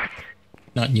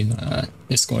 Not you,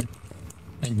 Discord.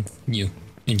 And you,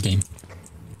 in-game.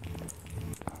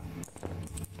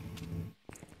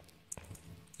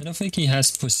 I don't think he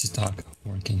has push to talk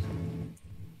working.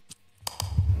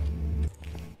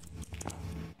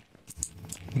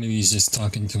 Maybe he's just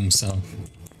talking to himself.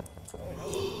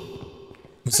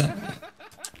 What's that?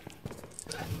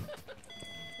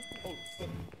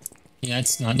 Yeah,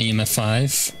 it's not EMF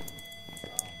 5.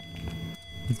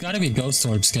 It's gotta be ghost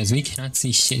orbs because we cannot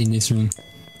see shit in this room.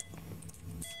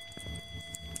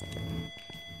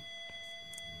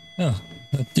 Oh,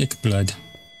 a dick blood.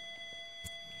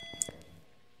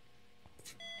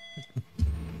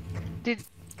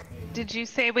 Did you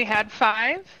say we had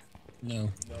 5?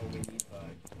 No. No, we need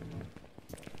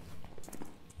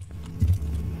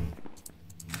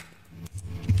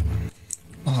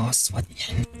SWAT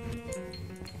again.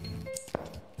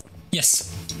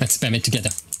 Yes, let's spam it together.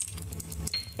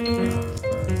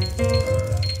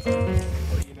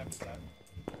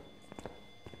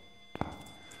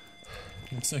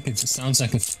 Looks like it sounds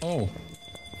like a oh.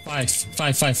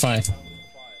 5.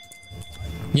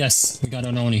 Yes, we got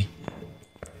an Oni.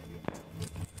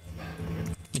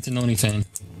 It's an Oni fan.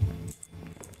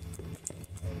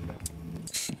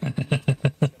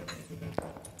 It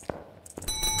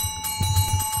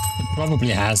probably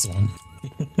has one.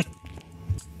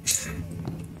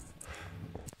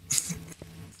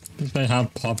 Despite how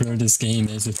popular this game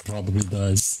is, it probably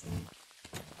does.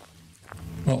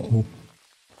 Uh-oh.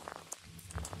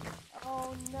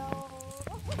 Oh no.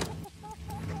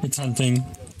 It's hunting.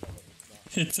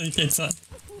 It's a...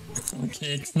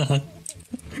 Okay, it's not.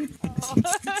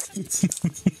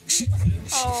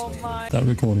 Oh my. That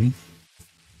recording.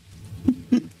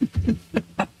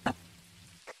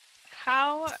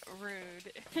 How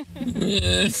rude.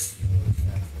 Yes.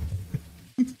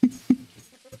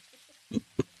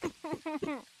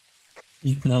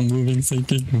 He's not moving, so he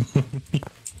can move.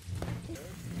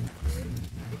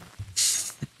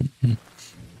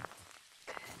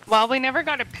 Well, we never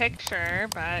got a picture,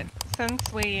 but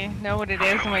since we know what it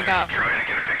is and we got...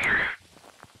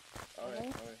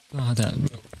 Oh, that...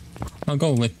 I'll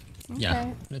go with...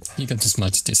 Yeah, Okay. you got this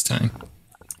much this time.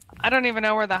 I don't even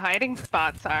know where the hiding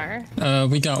spots are.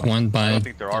 We got one by I don't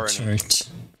think there the are any. church.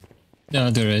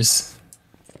 No, there is.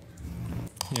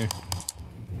 Here.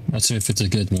 Not sure if it's a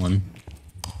good one.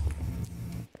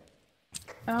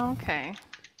 Okay.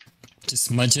 Just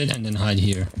smudge it and then hide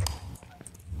here.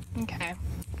 Okay.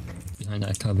 Behind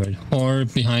that cupboard. Or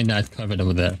behind that cupboard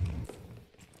over there.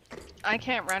 I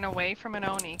can't run away from an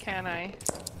Oni, can I?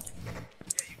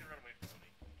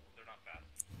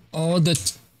 All the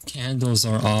candles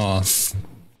are off.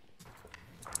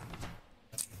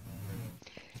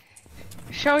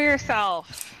 Show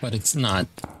yourself. But it's not.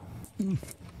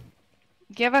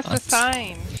 Give us a What?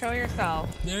 sign. Show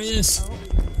yourself. There he is.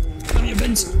 Come here,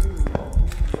 Vince.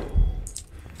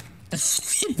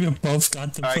 We both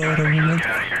got the photo.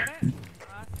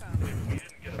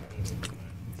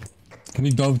 Awesome.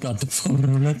 We both got the photo.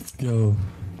 Let's go.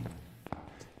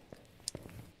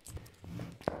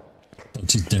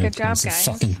 Don't you dare Good job, close the guys.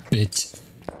 fucking bitch.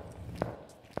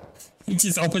 He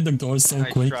just opened the door so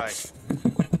Nice quick. try.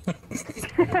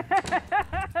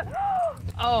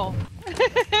 Oh.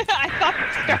 I thought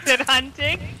it started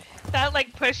hunting. That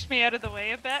like pushed me out of the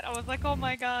way a bit. I was like, oh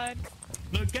my god.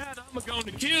 Look out, I'm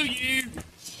gonna kill you!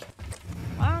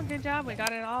 Wow, good job. We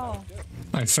got it all.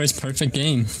 My first perfect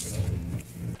game.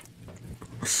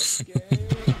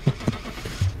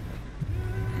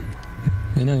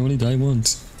 And I only died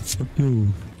once. Fuck you.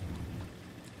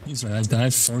 He's right, I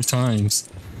died 4 times.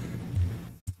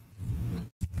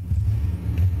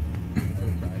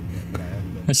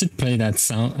 I should play that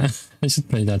sound. I should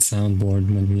play that soundboard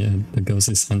when the ghost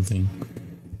is hunting.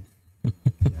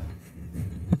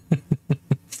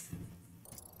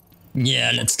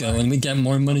 Yeah, let's go, and we get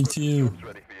more money too.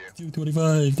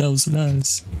 225. That was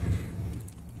nice.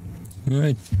 All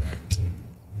right.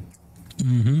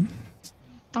 Mm-hmm.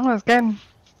 Oh, that was good.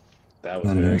 That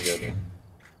was very good.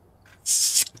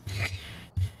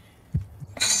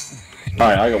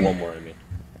 Alright, I got one more in me.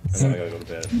 And then I gotta go to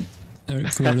bed.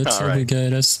 Alright, cool. Let's say we Alright.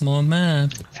 get a small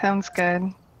map. Sounds good.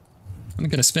 I'm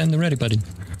gonna spam the ready button.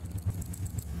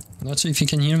 Not sure if you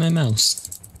can hear my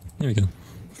mouse. There we go.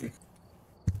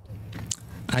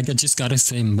 Just gotta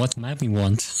say what map we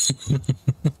want.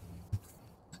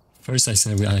 First I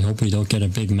said I hope we don't get a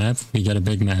big map. We get a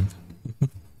big map.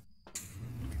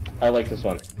 I like this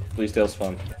one. Bleasdale's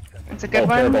fun. It's a good Oh,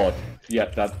 one. parabolic.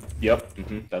 Yep,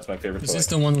 that's my favorite This toy. is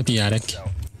the one with the attic.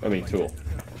 I mean, tool.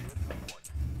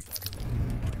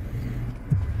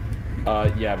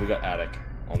 Yeah, we got attic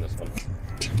on this one.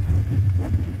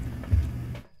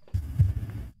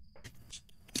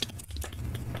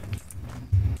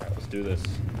 Alright, let's do this.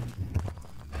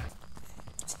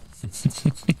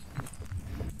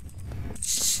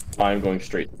 I'm going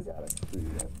straight to the attic.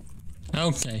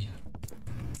 Okay.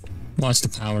 Watch the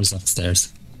powers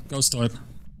upstairs. Ghost orb.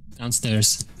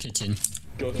 Downstairs. Kitchen.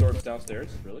 Ghost orbs downstairs?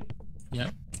 Really?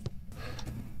 Yep.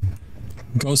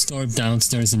 Ghost orb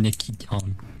downstairs in the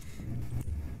kitchen.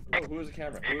 Oh, who has a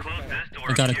camera? Who has a camera?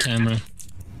 I got a camera.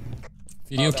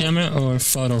 Video camera or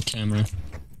photo camera?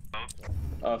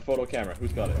 Photo camera.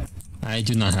 Who's got it? I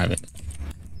do not have it.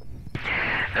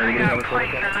 Anybody have a photo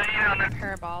camera? 0.9 on the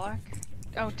parabolic.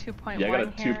 Oh, 2.1 Yeah, I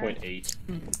got a here. 2.8.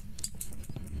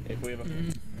 If we have a...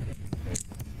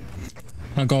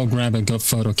 I'll go grab a good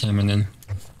photo camera then.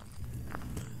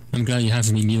 I'm glad you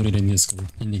have me muted in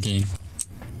the game.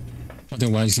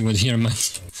 Otherwise, you would hear my.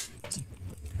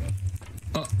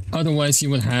 Otherwise, you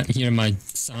would hear my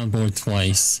soundboard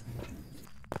twice.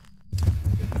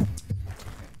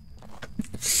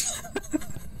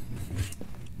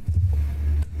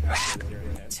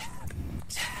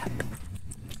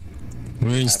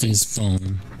 Where is this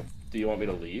bone? Do you want me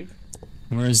to leave?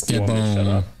 Where is Do you the want me to shut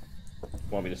bone? up?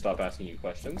 Want me to stop asking you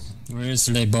questions? Where is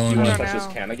the Do you bone? want to I touch don't this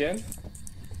know. can again?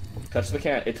 Touch the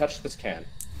can. It touched this can.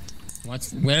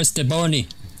 What? Where's the bony?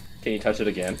 Can you touch it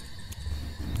again?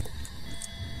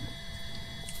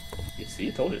 You see,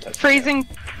 I told you to touch Freezing.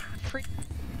 it.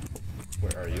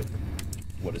 Where are you?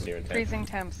 What is your intent? Freezing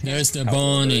temps. There's the How old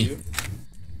are bony. you?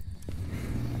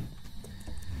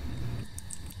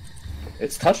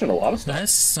 It's touching a lot of stuff.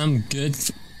 That's some good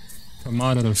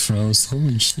thermometer throws.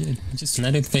 Holy shit. Just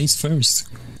let it face first.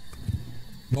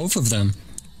 Both of them.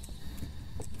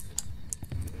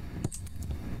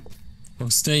 I'll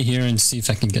stay here and see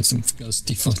if I can get some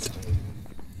ghosty photo.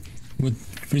 With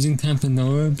freezing temp and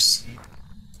no herbs.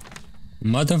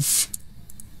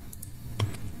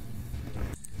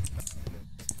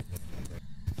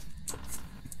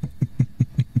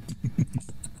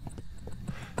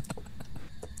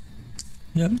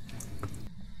 Yep.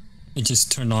 You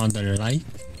just turn on the light.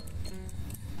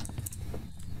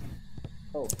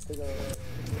 Oh,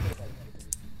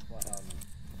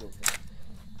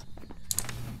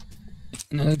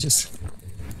 No, just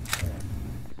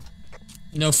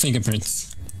no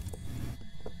fingerprints.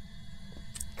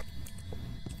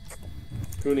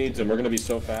 Who needs them? We're gonna be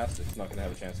so fast, it's not gonna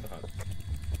have a chance to hunt.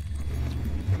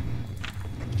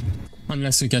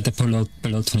 Unless we get the below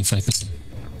 25%.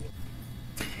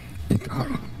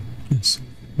 Yes.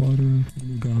 Water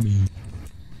origami.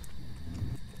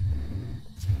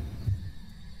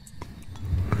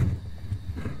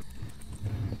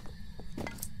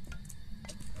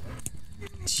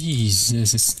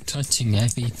 Jesus, it's touching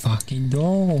every fucking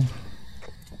door.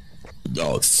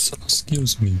 Oh,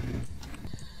 excuse me.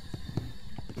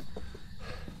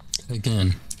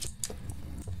 Again.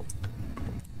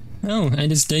 Oh,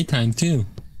 and it's daytime too.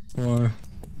 Or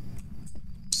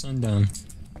sundown.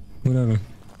 Whatever.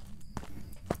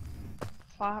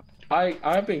 Flop.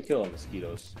 I've been killing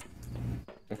mosquitoes.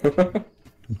 They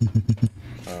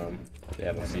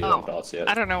haven't seen Oh, thoughts yet.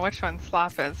 I don't know which one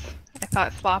Slop is. I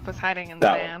thought Slop was hiding in the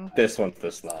That van. one. This one's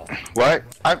the slow. What?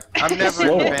 I'm never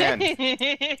Slow in the one. van.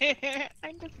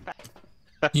 I'm just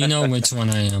You know which one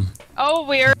I am. Oh,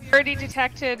 we already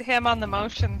detected him on the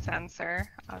motion sensor.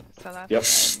 So that's Yep.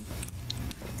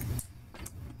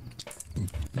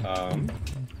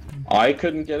 I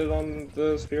couldn't get it on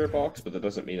the spirit box, but that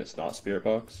doesn't mean it's not spirit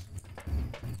box.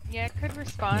 Yeah, it could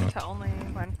respond to only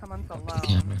when someone's alone.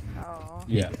 camera. Oh.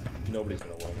 Yeah. Nobody's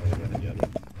been alone with it yet.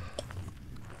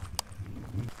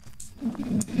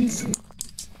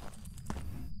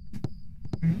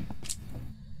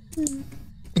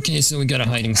 Okay, so we got a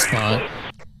hiding spot.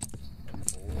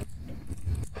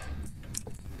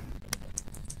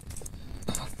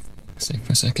 Oh, sake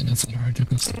for a second, I thought I heard it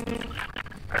go.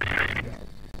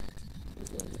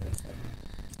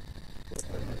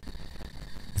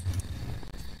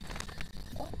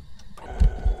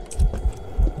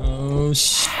 Oh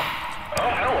shit.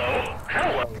 Oh,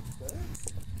 hello.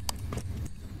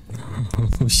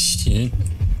 Oh shit.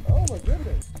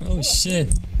 Oh shit.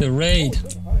 The raid.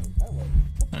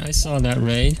 I saw that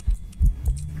raid.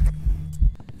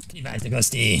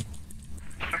 Ghosty.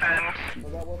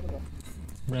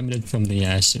 Remnant from the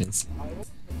ashes.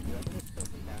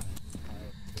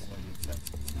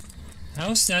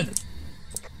 How's that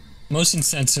motion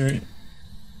sensor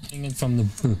hanging from the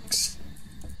books?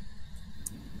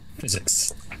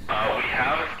 Physics. We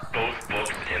have both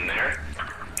books in there.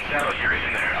 Shadow, you're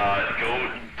in there.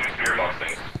 Go do spirit box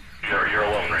things. You're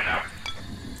alone right now.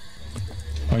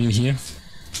 Are you here?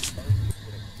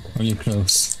 Are you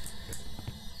close?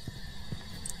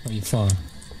 Are you far?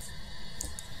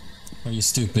 Are you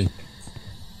stupid?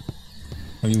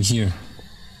 Are you here?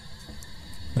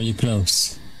 Are you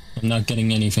close? I'm not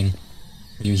getting anything.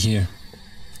 Are you here?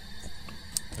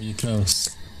 Are you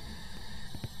close?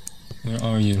 Where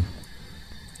are you?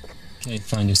 Okay,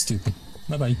 fine, you're stupid.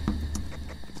 Bye-bye.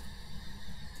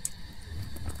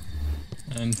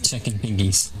 I'm checking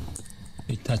thingies.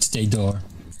 They touched a door.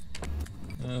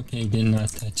 Okay, did not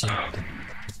touch it.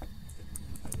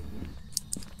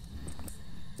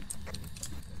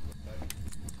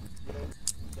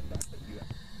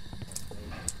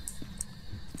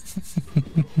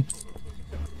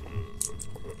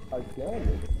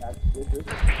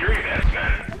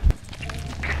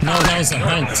 No, that was a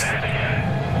hunt.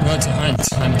 No, it's a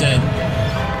hunt. I'm dead.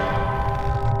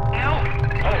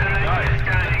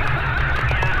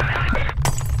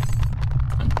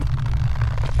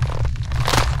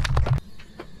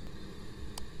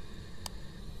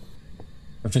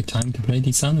 Perfect time to play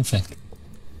the sound effect.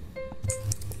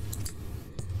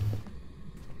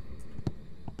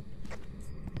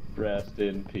 Rest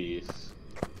in peace.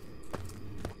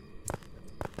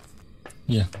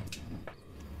 Yeah.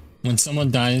 When someone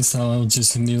dies, I'll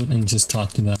just mute and just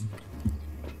talk to them.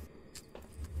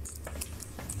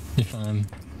 If I'm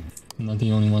not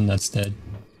the only one that's dead.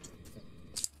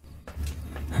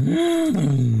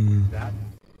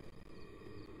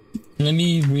 Let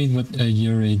me read what a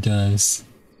Yuri does.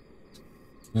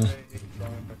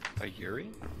 A Yuri?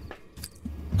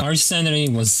 Our sanity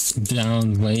was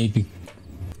down way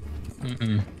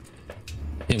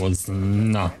It was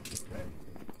not.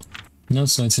 No,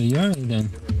 so it's a Yuri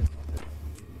then.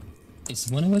 Is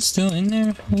one of us still in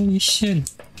there? Holy shit.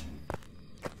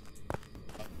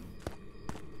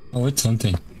 Oh, it's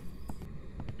hunting.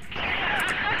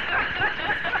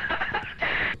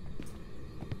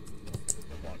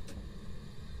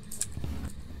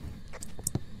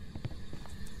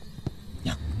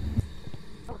 Yeah.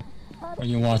 Are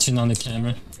you watching on the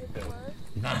camera?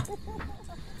 Nah.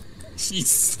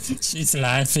 She's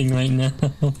laughing right now.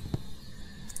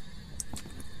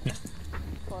 Yeah.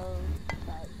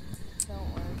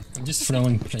 I'm just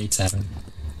throwing plates at her.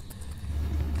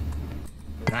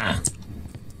 Ah.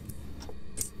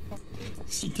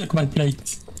 She took my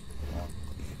plate.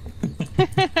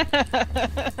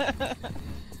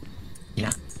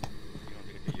 Yeah.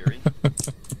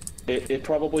 It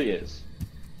probably is.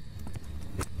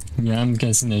 Yeah, I'm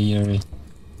guessing a Yuri.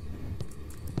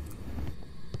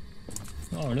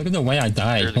 Oh, look at the way I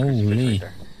died. Holy.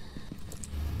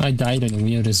 I died in the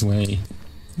weirdest way.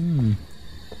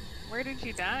 Where did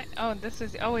you die? Oh, this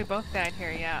is. Oh, we both died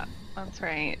here. Yeah, that's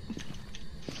right.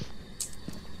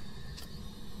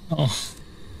 Oh.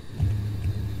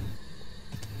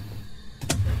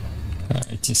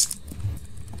 Alright, just.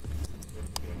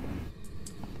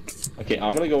 Okay,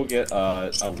 I'm gonna go get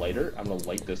a lighter. I'm gonna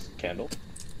light this candle.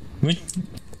 I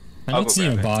don't see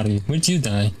your body. Where'd you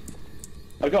die?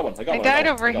 I got one. I died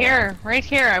over here, right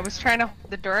here. I was trying to hold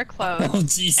the door closed, Oh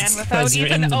Jesus! and without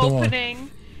even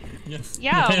opening.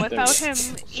 Yeah, without him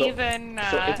even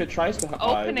so if it tries to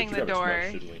opening the door,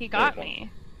 he got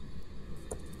me.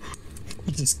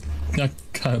 He just got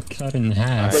cut in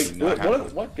half.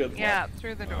 What good? Yeah,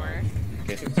 through the door.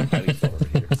 Okay,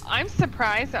 I'm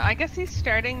surprised. I guess he's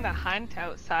starting the hunt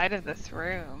outside of this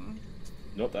room.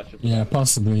 Nope, that should. Yeah,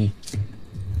 possibly.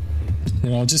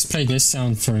 Here, I'll just play this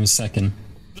sound for a second.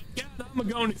 God, I'm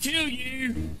gonna kill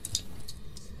you!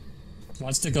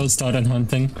 Watch the ghost started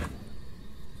hunting.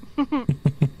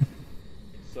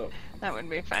 So that would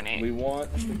be funny. We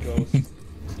want the ghost to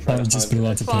try to just blew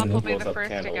out the Flop candle. will be the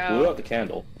first to go. Blew out the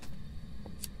candle.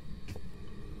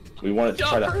 We want it to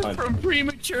try to hunt. From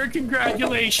premature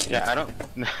congratulations! Yeah,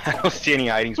 I don't see any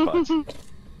hiding spots.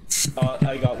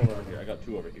 I got one over here. I got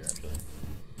two over here actually.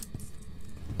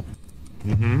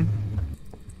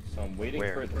 So I'm waiting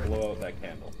for it to blow out that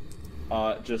candle.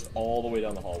 Just all the way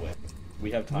down the hallway. We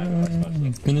have time if I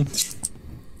smash them.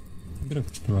 I'm gonna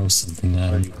throw something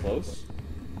at Are him. you close?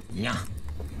 Yeah.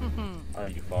 Are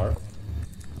you far?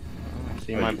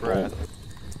 See my breath.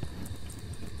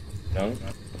 No?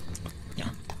 Yeah.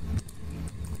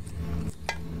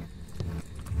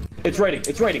 It's writing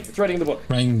in the book.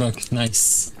 Writing book,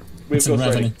 nice. We have It's a ghost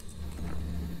revenant. writing.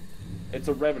 It's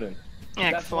a revenant.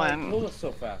 That's why it Excellent. killed us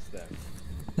so fast then.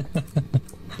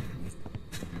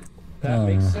 That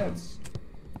makes sense.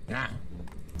 Yeah.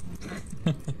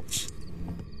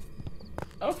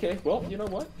 Okay, well, you know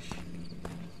what?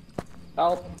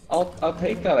 I'll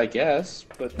take that, I guess,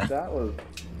 but that was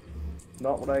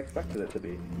not what I expected it to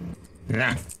be.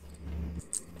 Yeah.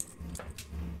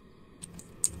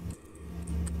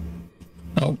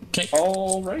 Okay.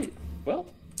 All right. Well,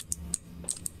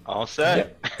 All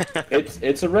set. yeah.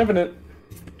 it's a revenant.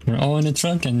 We're all in the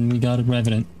truck and we got a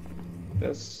revenant.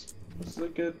 This is a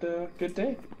good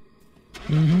day.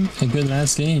 A good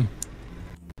last game.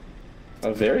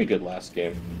 A very good last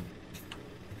game.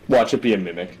 Watch it be a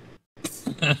mimic.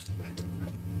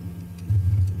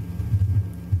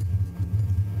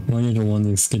 Well, you're the one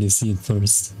that's gonna see it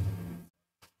first.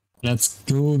 Let's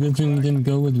go. Good thing we didn't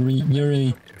go with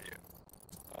Yuri.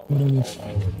 What are we?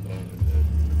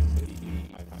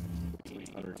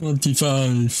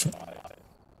 25.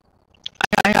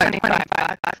 I got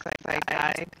 25 bucks as I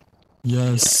died.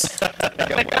 Yes.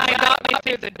 The guy got me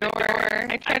through the door.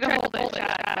 I tried to hold it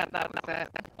shut, but that was it.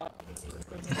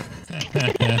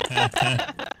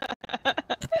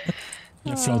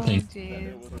 You're floating.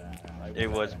 Jeez. It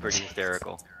was pretty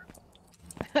hysterical.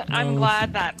 I'm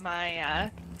glad that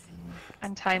my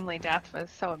untimely death was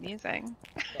so amusing.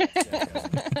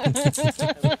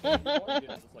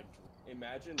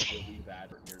 Imagine really bad,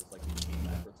 and you're just like you came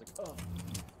back, where it's like, oh,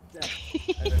 death,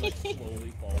 and then like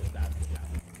slowly falls back to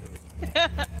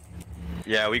death.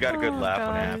 Yeah, we got a good laugh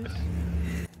when it happened.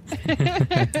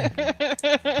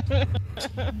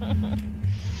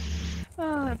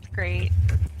 Oh, that's great.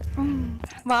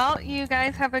 Well, you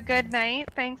guys have a good night.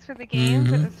 Thanks for the games.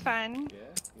 It was fun. Yeah,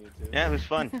 you too. Yeah, it was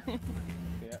fun. Yeah.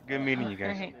 Good meeting you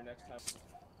guys. Alright.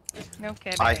 No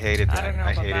kidding. I hated that. don't know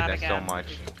I about hated that so again.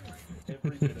 much.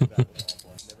 Every bit of that was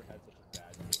awful. I've never had such a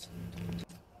bad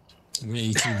game.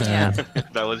 Way too bad.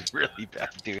 That was really bad,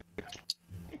 dude.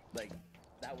 Like,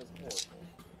 that was horrible.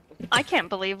 I can't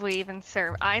believe we even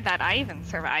I even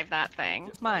survived that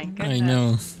thing. My goodness. I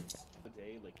know. The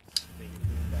day, like, things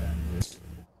that.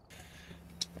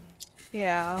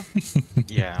 Yeah,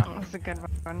 Yeah. that was a good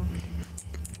one.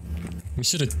 We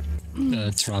should have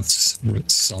dropped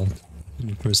salt in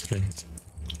the first place.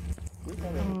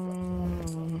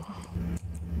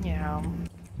 Yeah.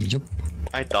 Yup.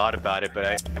 I thought about it, but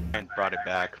I haven't brought it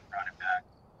back.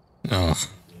 Oh.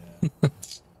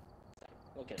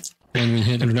 Okay. When we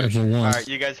hit level 1. Alright,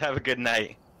 you guys have a good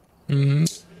night.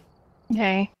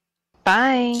 Okay.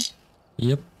 Bye.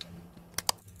 Yep.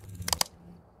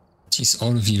 Jeez,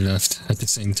 all of you left at the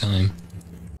same time.